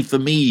easy for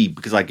me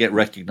because I get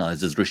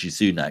recognised as Rishi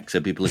Sunak,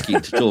 so people are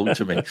keen to talk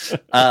to me.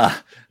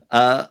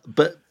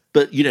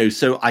 But you know,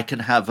 so I can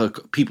have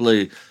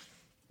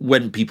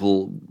when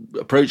people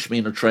approach me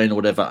in a train or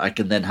whatever, I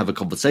can then have a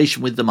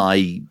conversation with them.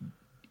 I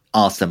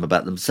ask them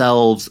about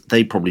themselves.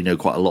 They probably know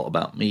quite a lot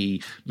about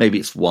me. Maybe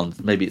it's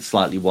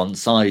slightly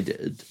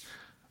one-sided.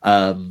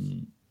 But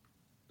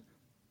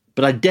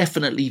I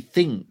definitely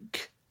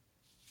think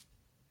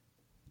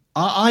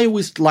I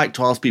always like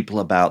to ask people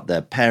about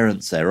their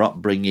parents, their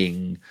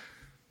upbringing,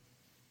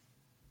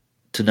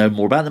 to know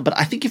more about them. But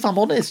I think if I'm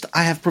honest,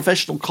 I have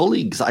professional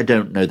colleagues I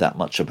don't know that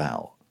much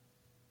about.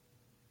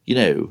 You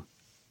know,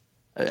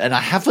 and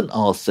I haven't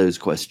asked those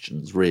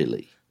questions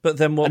really. But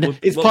then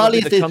it's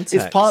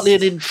partly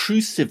an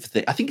intrusive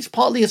thing. I think it's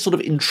partly a sort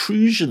of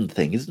intrusion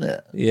thing, isn't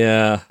it?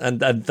 Yeah,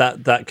 and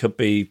that could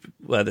be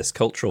where this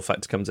cultural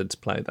factor comes into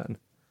play then.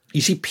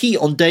 You see, Pete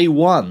on day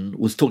one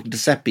was talking to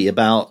Seppi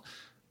about,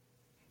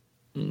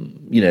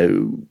 you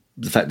know,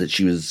 the fact that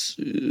she was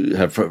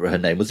her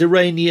name was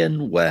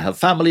Iranian, where her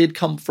family had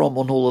come from,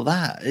 and all of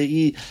that.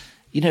 And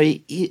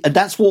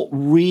that's what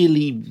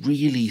really,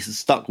 really has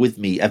stuck with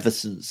me ever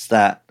since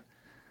that.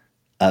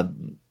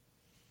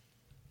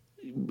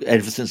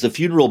 Ever since the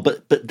funeral,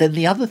 but then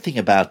the other thing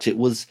about it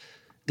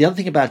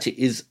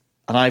is,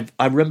 and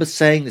I remember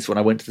saying this when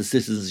I went to the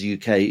Citizens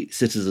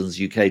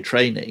UK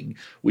training,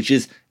 which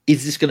is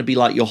this going to be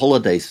like your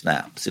holiday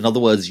snaps? In other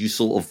words, you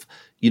sort of,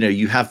 you know,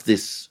 you have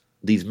these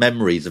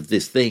memories of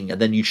this thing,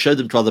 and then you show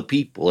them to other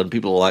people, and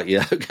people are like,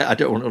 yeah, okay, I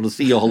don't want to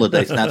see your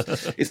holiday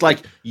snaps. It's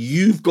like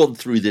you've gone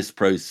through this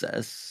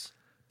process,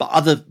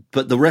 but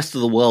the rest of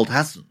the world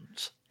hasn't.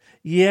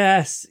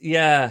 Yes,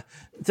 yeah.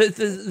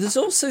 There's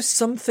also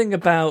something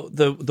about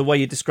the way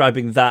you're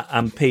describing that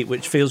and Pete,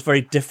 which feels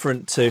very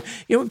different to, you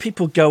know, when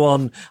people go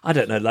on, I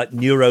don't know, like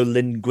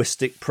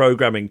neuro-linguistic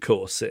programming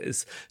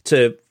courses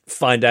to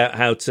find out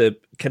how to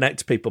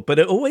connect people. But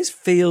it always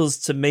feels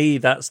to me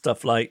that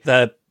stuff like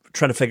they're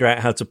trying to figure out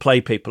how to play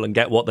people and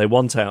get what they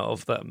want out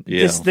of them.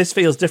 Yeah. This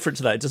feels different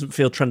to that. It doesn't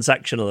feel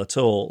transactional at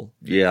all.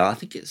 Yeah, I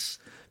think it's...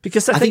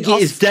 Because I think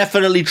it is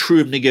definitely true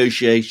of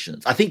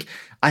negotiations. I think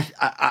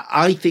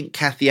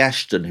Cathy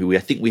Ashton, who I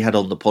think we had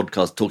on the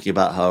podcast talking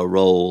about her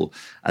role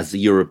as the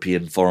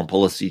European foreign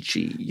policy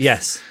chief.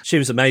 Yes, she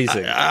was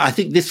amazing. I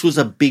think this was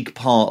a big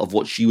part of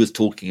what she was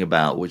talking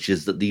about, which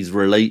is that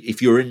if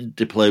you're in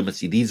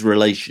diplomacy, these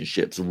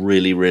relationships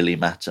really, really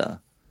matter.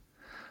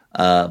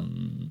 A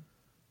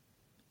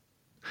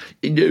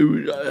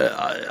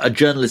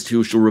journalist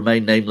who shall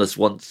remain nameless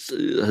once,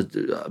 a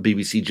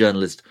BBC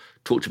journalist,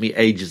 talked to me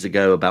ages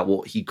ago about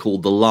what he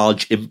called the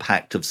large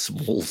impact of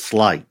small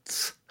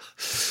slights.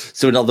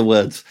 So in other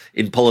words,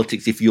 in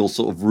politics, if you're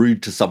sort of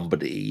rude to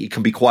somebody, it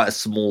can be quite a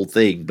small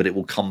thing, but it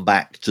will come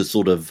back to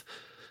sort of,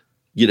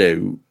 you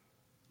know,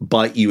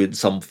 bite you in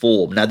some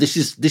form. Now, this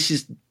is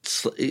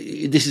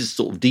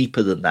sort of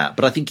deeper than that,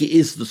 but I think it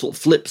is the sort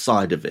of flip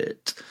side of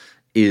it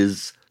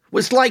is... Well,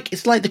 it's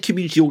like the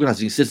community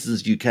organising,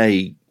 Citizens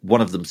UK.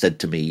 One of them said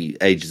to me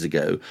ages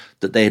ago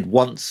that they had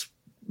once,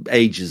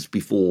 ages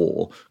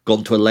before,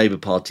 gone to a Labour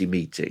Party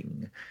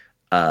meeting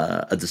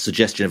at the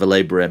suggestion of a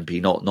Labour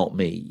MP, not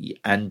me,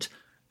 and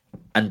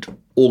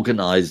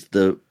organised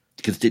the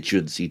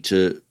constituency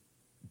to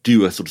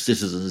do a sort of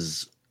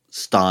citizens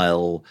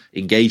style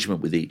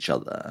engagement with each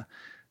other,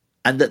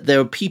 and that there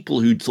were people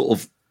who'd sort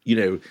of, you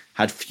know,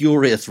 had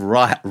furious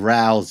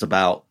rows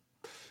about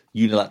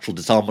unilateral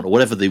disarmament or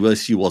whatever the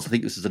issue was. I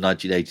think this was the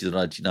 1980s or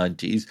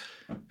 1990s,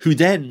 who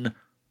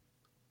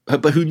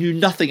knew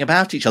nothing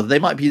about each other. They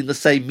might be in the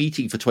same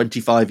meeting for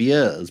 25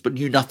 years, but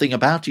knew nothing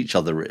about each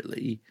other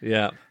really.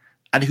 Yeah.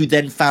 And who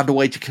then found a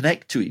way to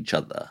connect to each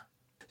other.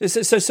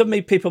 So some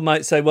people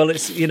might say, well,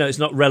 it's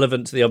not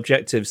relevant to the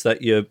objectives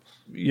that you're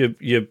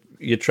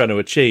trying to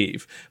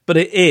achieve, but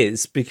it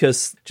is,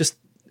 because just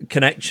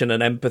connection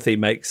and empathy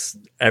makes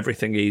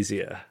everything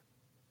easier.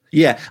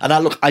 Yeah, and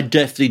I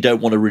definitely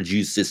don't want to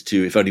reduce this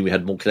to, if only we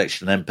had more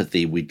connection and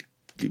empathy, we'd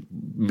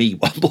meet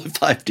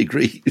 1.5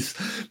 degrees,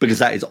 because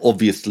that is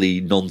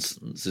obviously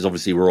nonsense, is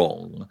obviously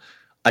wrong.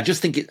 I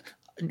just think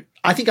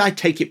I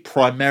take it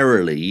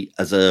primarily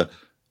as a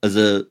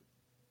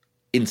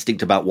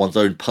instinct about one's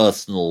own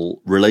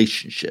personal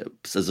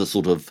relationships, as a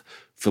sort of,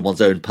 for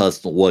one's own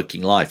personal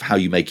working life, how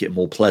you make it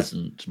more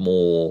pleasant,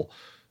 more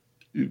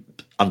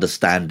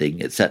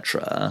understanding,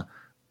 etc.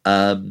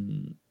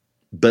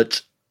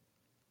 But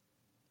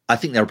I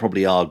think there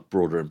probably are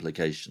broader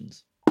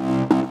implications.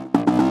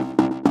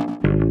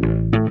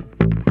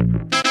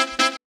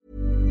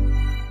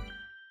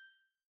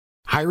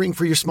 Hiring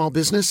for your small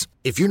business?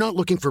 If you're not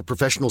looking for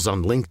professionals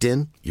on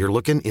LinkedIn, you're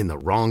looking in the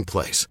wrong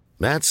place.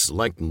 That's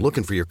like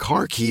looking for your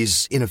car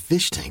keys in a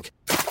fish tank.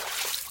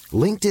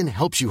 LinkedIn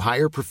helps you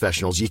hire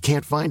professionals you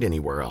can't find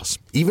anywhere else,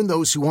 even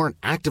those who aren't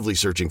actively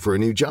searching for a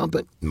new job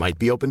but might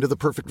be open to the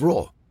perfect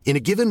role. In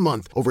a given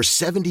month, over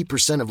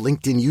 70% of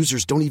LinkedIn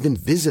users don't even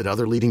visit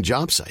other leading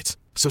job sites.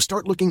 So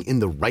start looking in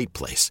the right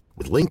place.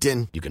 With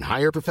LinkedIn, you can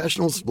hire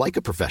professionals like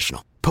a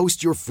professional.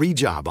 Post your free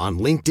job on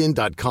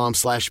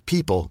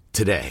linkedin.com/people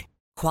today.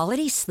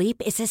 Quality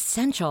sleep is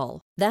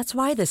essential. That's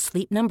why the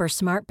Sleep Number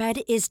Smart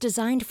Bed is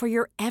designed for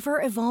your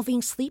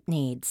ever-evolving sleep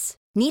needs.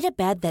 Need a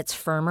bed that's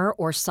firmer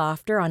or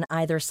softer on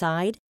either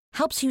side?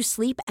 Helps you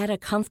sleep at a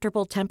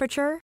comfortable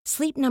temperature?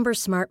 Sleep Number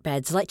Smart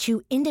Beds let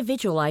you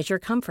individualize your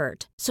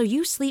comfort so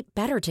you sleep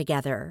better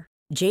together.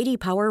 J.D.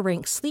 Power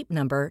ranks Sleep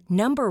Number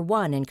number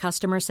 1 in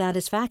customer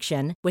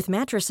satisfaction with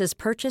mattresses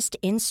purchased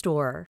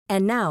in-store.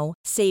 And now,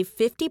 save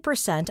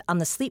 50% on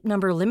the Sleep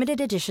Number Limited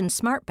Edition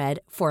Smart Bed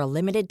for a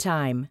limited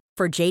time.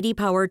 For J.D.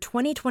 Power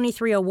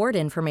 2023 award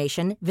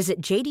information,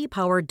 visit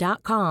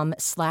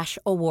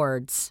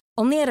jdpower.com/awards.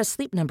 Only at a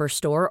Sleep Number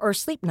store or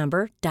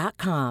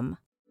sleepnumber.com.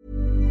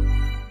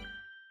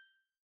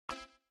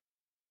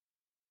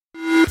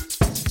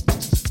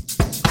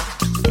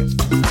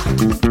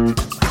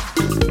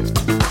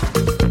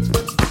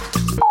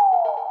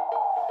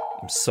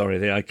 I'm sorry,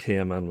 the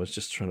IKEA man was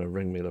just trying to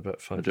ring me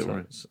about 5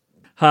 times.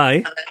 Hi,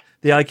 hello.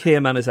 The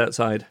IKEA man is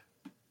outside.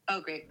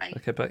 Oh, great. Bye.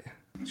 Okay, bye.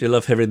 Do you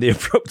love hearing the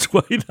abrupt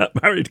way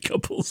that married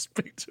couples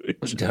speak to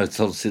each other? No, it's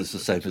obviously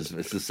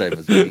the same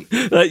as me.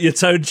 Your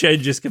tone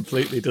changes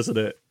completely, doesn't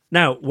it?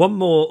 Now, one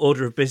more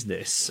order of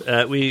business.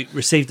 We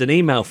received an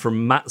email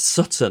from Matt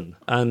Sutton,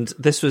 and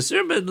this was,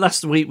 remember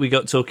last week we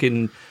got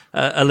talking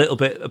a little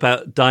bit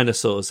about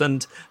dinosaurs,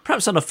 and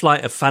perhaps on a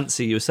flight of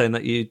fancy you were saying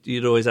that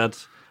you'd always had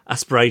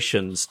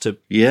aspirations to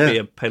be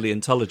a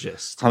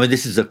paleontologist. I mean,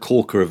 this is a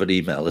corker of an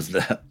email, isn't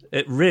it?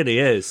 It really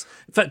is.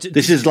 In fact,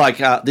 this is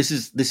like our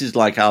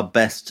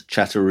best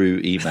Chatteroo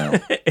email.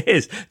 It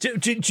is.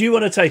 Do you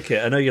want to take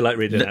it? I know you like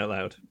reading it out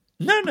loud.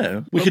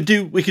 No. We could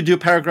do a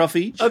paragraph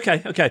each.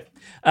 Okay.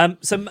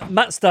 So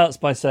Matt starts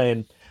by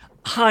saying,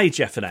 "Hi,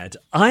 Jeff and Ed.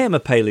 I am a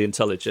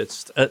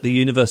paleontologist at the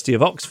University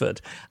of Oxford,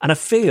 and I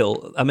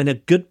feel I'm in a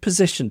good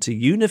position to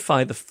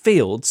unify the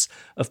fields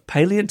of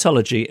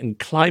paleontology and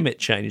climate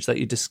change that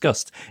you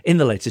discussed in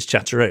the latest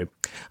Chatteroo.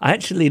 I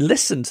actually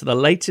listened to the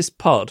latest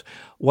pod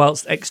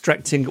whilst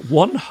extracting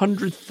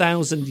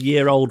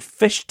 100,000-year-old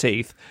fish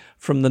teeth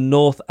from the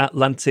North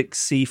Atlantic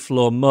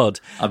seafloor mud."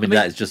 I mean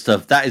that is just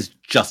a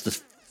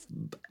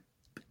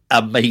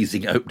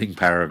amazing opening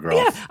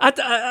paragraph.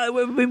 Yeah,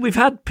 we've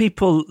had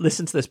people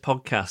listen to this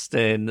podcast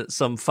in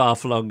some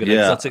far-flung and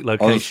exotic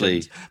locations.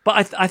 Honestly,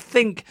 but I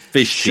think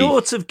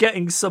short of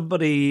getting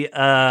somebody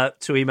to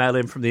email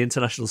in from the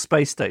International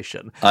Space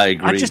Station, I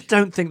agree. I just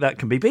don't think that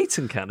can be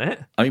beaten, can it?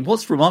 I mean,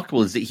 what's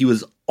remarkable is that he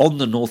was on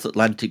the North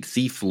Atlantic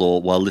seafloor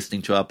while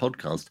listening to our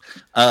podcast.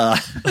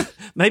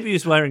 Maybe he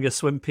was wearing a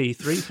Swimpy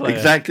 3 player.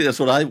 Exactly, that's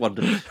what I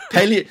wondered.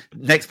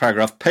 Next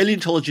paragraph.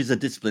 Paleontology as a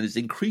discipline is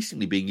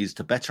increasingly being used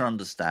to better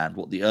understand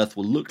what the Earth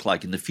will look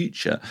like in the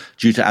future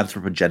due to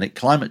anthropogenic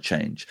climate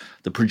change.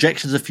 The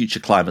projections of future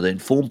climate that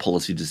inform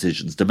policy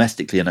decisions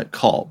domestically and at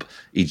COP,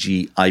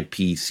 e.g.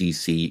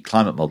 IPCC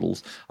climate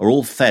models, are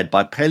all fed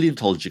by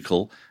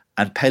paleontological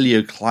and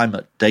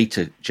paleoclimate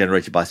data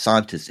generated by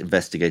scientists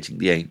investigating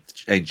the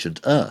ancient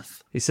Earth.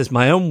 He says,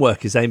 "My own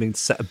work is aiming to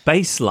set a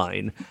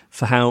baseline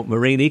for how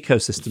marine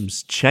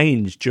ecosystems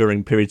change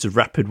during periods of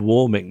rapid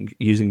warming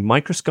using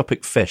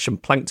microscopic fish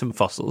and plankton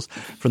fossils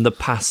from the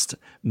past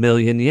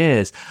million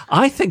years."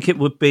 I think it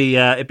would be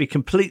it'd be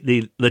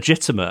completely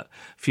legitimate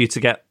for you to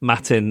get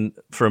Matt in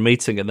for a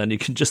meeting and then you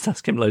can just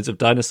ask him loads of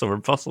dinosaur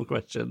and fossil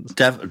questions.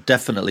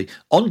 Definitely.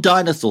 On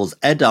dinosaurs,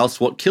 Ed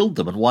asked what killed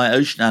them and why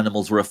ocean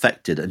animals were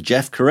affected, and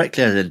Jeff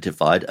correctly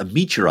identified a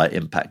meteorite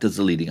impact as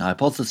the leading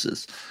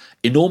hypothesis.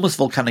 Enormous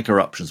volcanic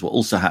eruptions were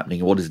also happening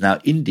in what is now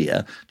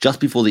India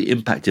just before the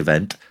impact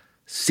event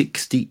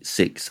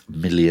 66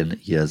 million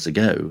years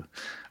ago.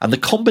 And the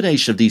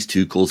combination of these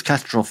two caused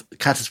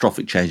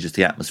catastrophic changes to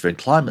the atmosphere and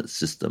climate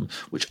system,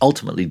 which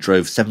ultimately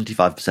drove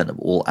 75% of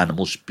all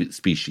animal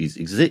species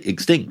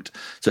extinct.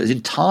 So it's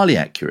entirely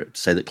accurate to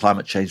say that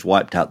climate change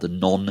wiped out the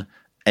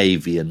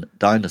non-avian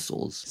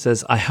dinosaurs.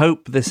 Says, "I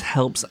hope this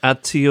helps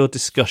add to your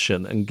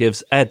discussion and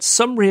gives Ed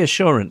some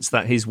reassurance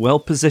that he's well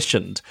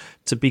positioned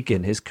to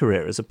begin his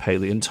career as a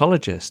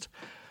paleontologist.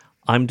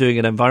 I'm doing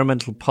an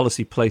environmental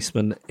policy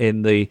placement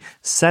in the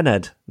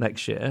Senedd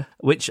next year,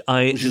 which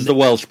is the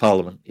Welsh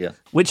Parliament, yeah.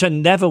 Which I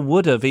never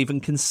would have even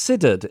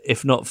considered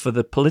if not for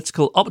the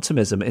political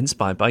optimism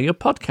inspired by your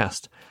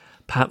podcast.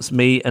 Perhaps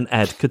me and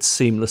Ed could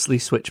seamlessly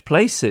switch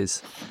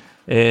places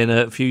in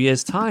a few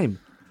years' time."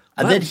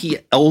 And then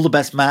all the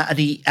best, Matt, and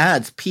he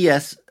adds,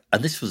 "P.S.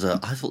 and I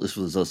thought this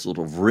was a sort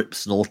of rip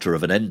snorter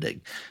of an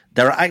ending.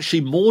 There are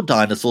actually more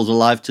dinosaurs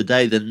alive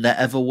today than there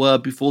ever were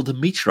before the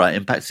meteorite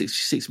impact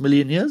 66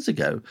 million years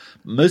ago.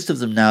 Most of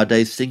them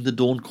nowadays sing the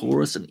dawn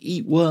chorus and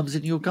eat worms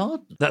in your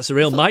garden. That's a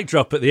real mic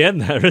drop at the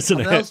end there, isn't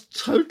it? That's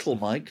total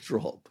mic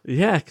drop.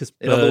 Yeah, because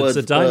birds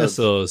are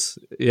dinosaurs.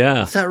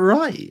 Yeah. Is that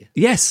right?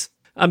 Yes.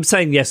 I'm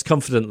saying yes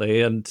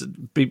confidently,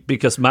 and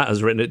because Matt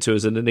has written it to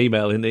us in an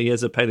email, and he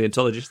is a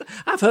paleontologist.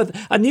 I've heard.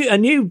 I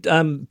knew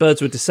birds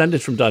were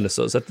descended from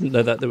dinosaurs. I didn't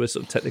know that they were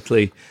sort of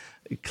technically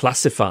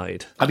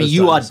classified. I mean,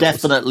 you are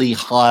definitely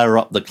higher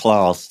up the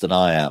class than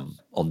I am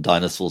on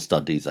dinosaur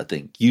studies. I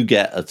think you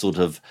get a sort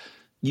of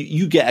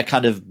you get a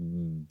kind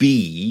of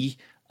B.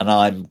 And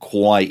I'm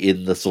quite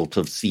in the sort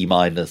of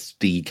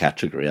C-D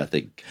category, I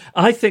think.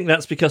 I think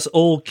that's because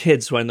all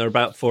kids, when they're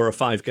about 4 or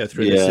 5, go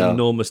through this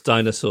enormous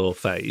dinosaur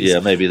phase. Yeah,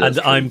 maybe that's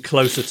true. I'm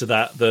closer to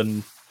that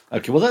than...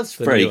 Okay, well, that's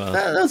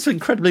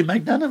incredibly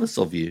magnanimous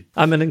of you.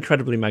 I'm an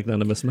incredibly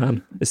magnanimous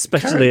man,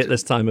 especially at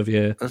this time of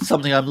year. That's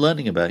something I'm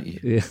learning about you.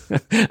 Yeah.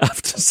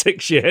 After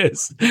 6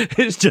 years,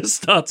 it's just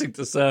starting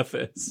to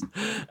surface.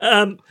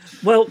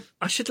 Well,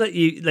 I should let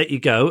you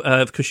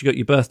go, because you got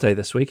your birthday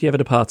this week. You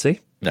having a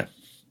party? No.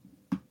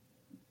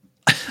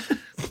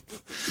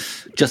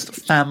 Just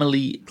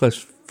family. Close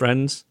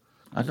friends.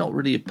 I'm not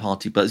really a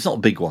party, but it's not a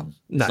big one.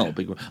 No. It's not a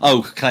big one.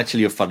 Oh, can I tell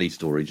you a funny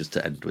story just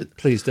to end with?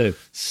 Please do.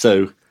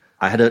 So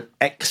I had an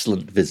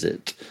excellent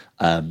visit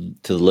to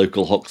the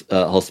local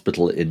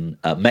hospital in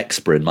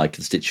Mexborough in my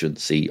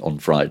constituency on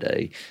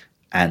Friday.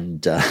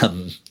 And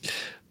I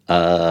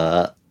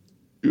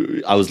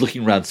was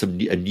looking around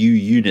a new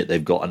unit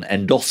they've got,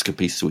 an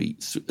endoscopy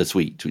suite,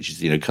 which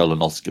is,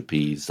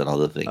 colonoscopies and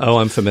other things. Oh,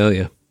 I'm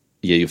familiar.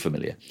 Yeah, you're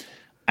familiar.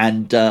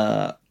 And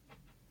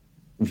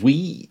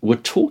we were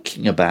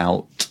talking I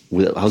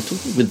was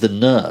talking with the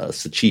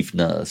nurse, the chief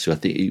nurse, who I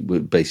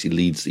think basically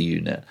leads the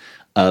unit,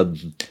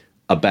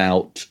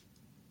 about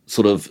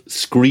sort of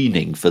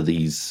screening for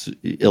these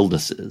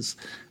illnesses.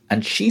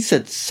 And she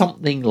said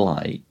something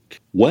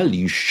like, well,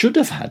 you should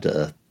have had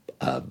a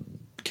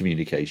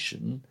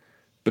communication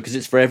because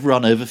it's for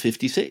everyone over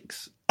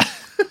 56.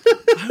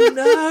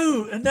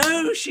 Oh,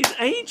 no, she's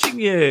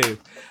aging you.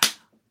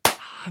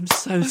 I'm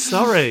so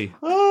sorry.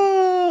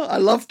 Oh, I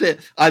loved it.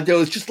 It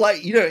was just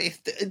like,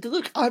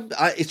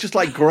 it's just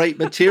like great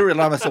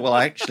material. And I said, well,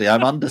 actually,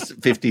 I'm under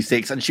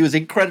 56. And she was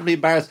incredibly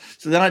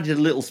embarrassed. So then I did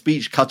a little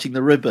speech cutting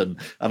the ribbon.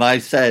 And I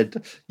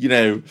said,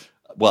 even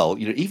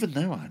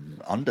though I'm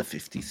under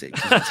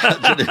 56.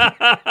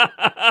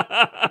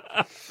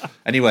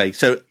 Anyway,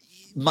 so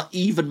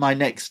even my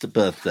next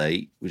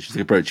birthday, which is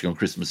approaching on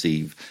Christmas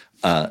Eve,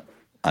 I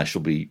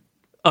shall be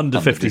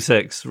under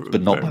 56,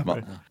 but not by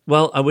much.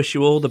 Well, I wish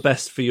you all the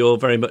best for your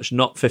very much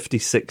not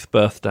 56th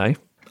birthday.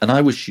 And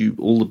I wish you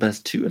all the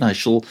best too. And I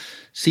shall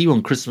see you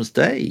on Christmas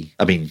Day.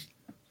 I mean,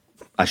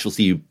 I shall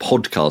see you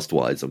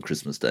podcast-wise on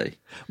Christmas Day.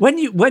 When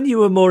you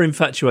were more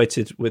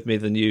infatuated with me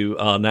than you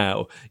are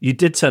now, you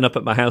did turn up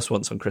at my house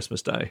once on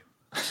Christmas Day.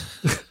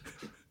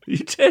 You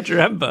did,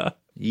 remember?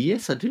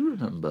 Yes, I do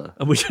remember.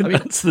 And we didn't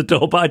answer the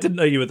door, but I didn't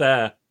know you were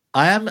there.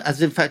 I am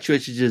as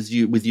infatuated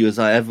with you as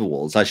I ever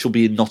was. I shall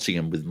be in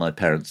Nottingham with my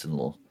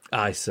parents-in-law.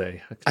 I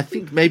see. I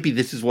think maybe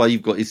this is why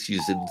you've got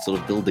issues in sort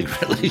of building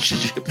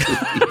relationships with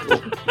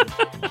people.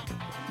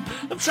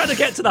 I'm trying to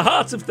get to the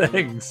heart of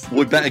things.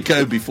 We better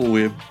go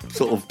before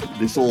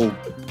this all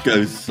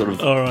goes sort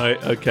of all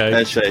right, okay,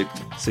 pear-shaped.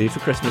 See you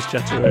for Christmas,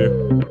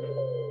 Chatteroo.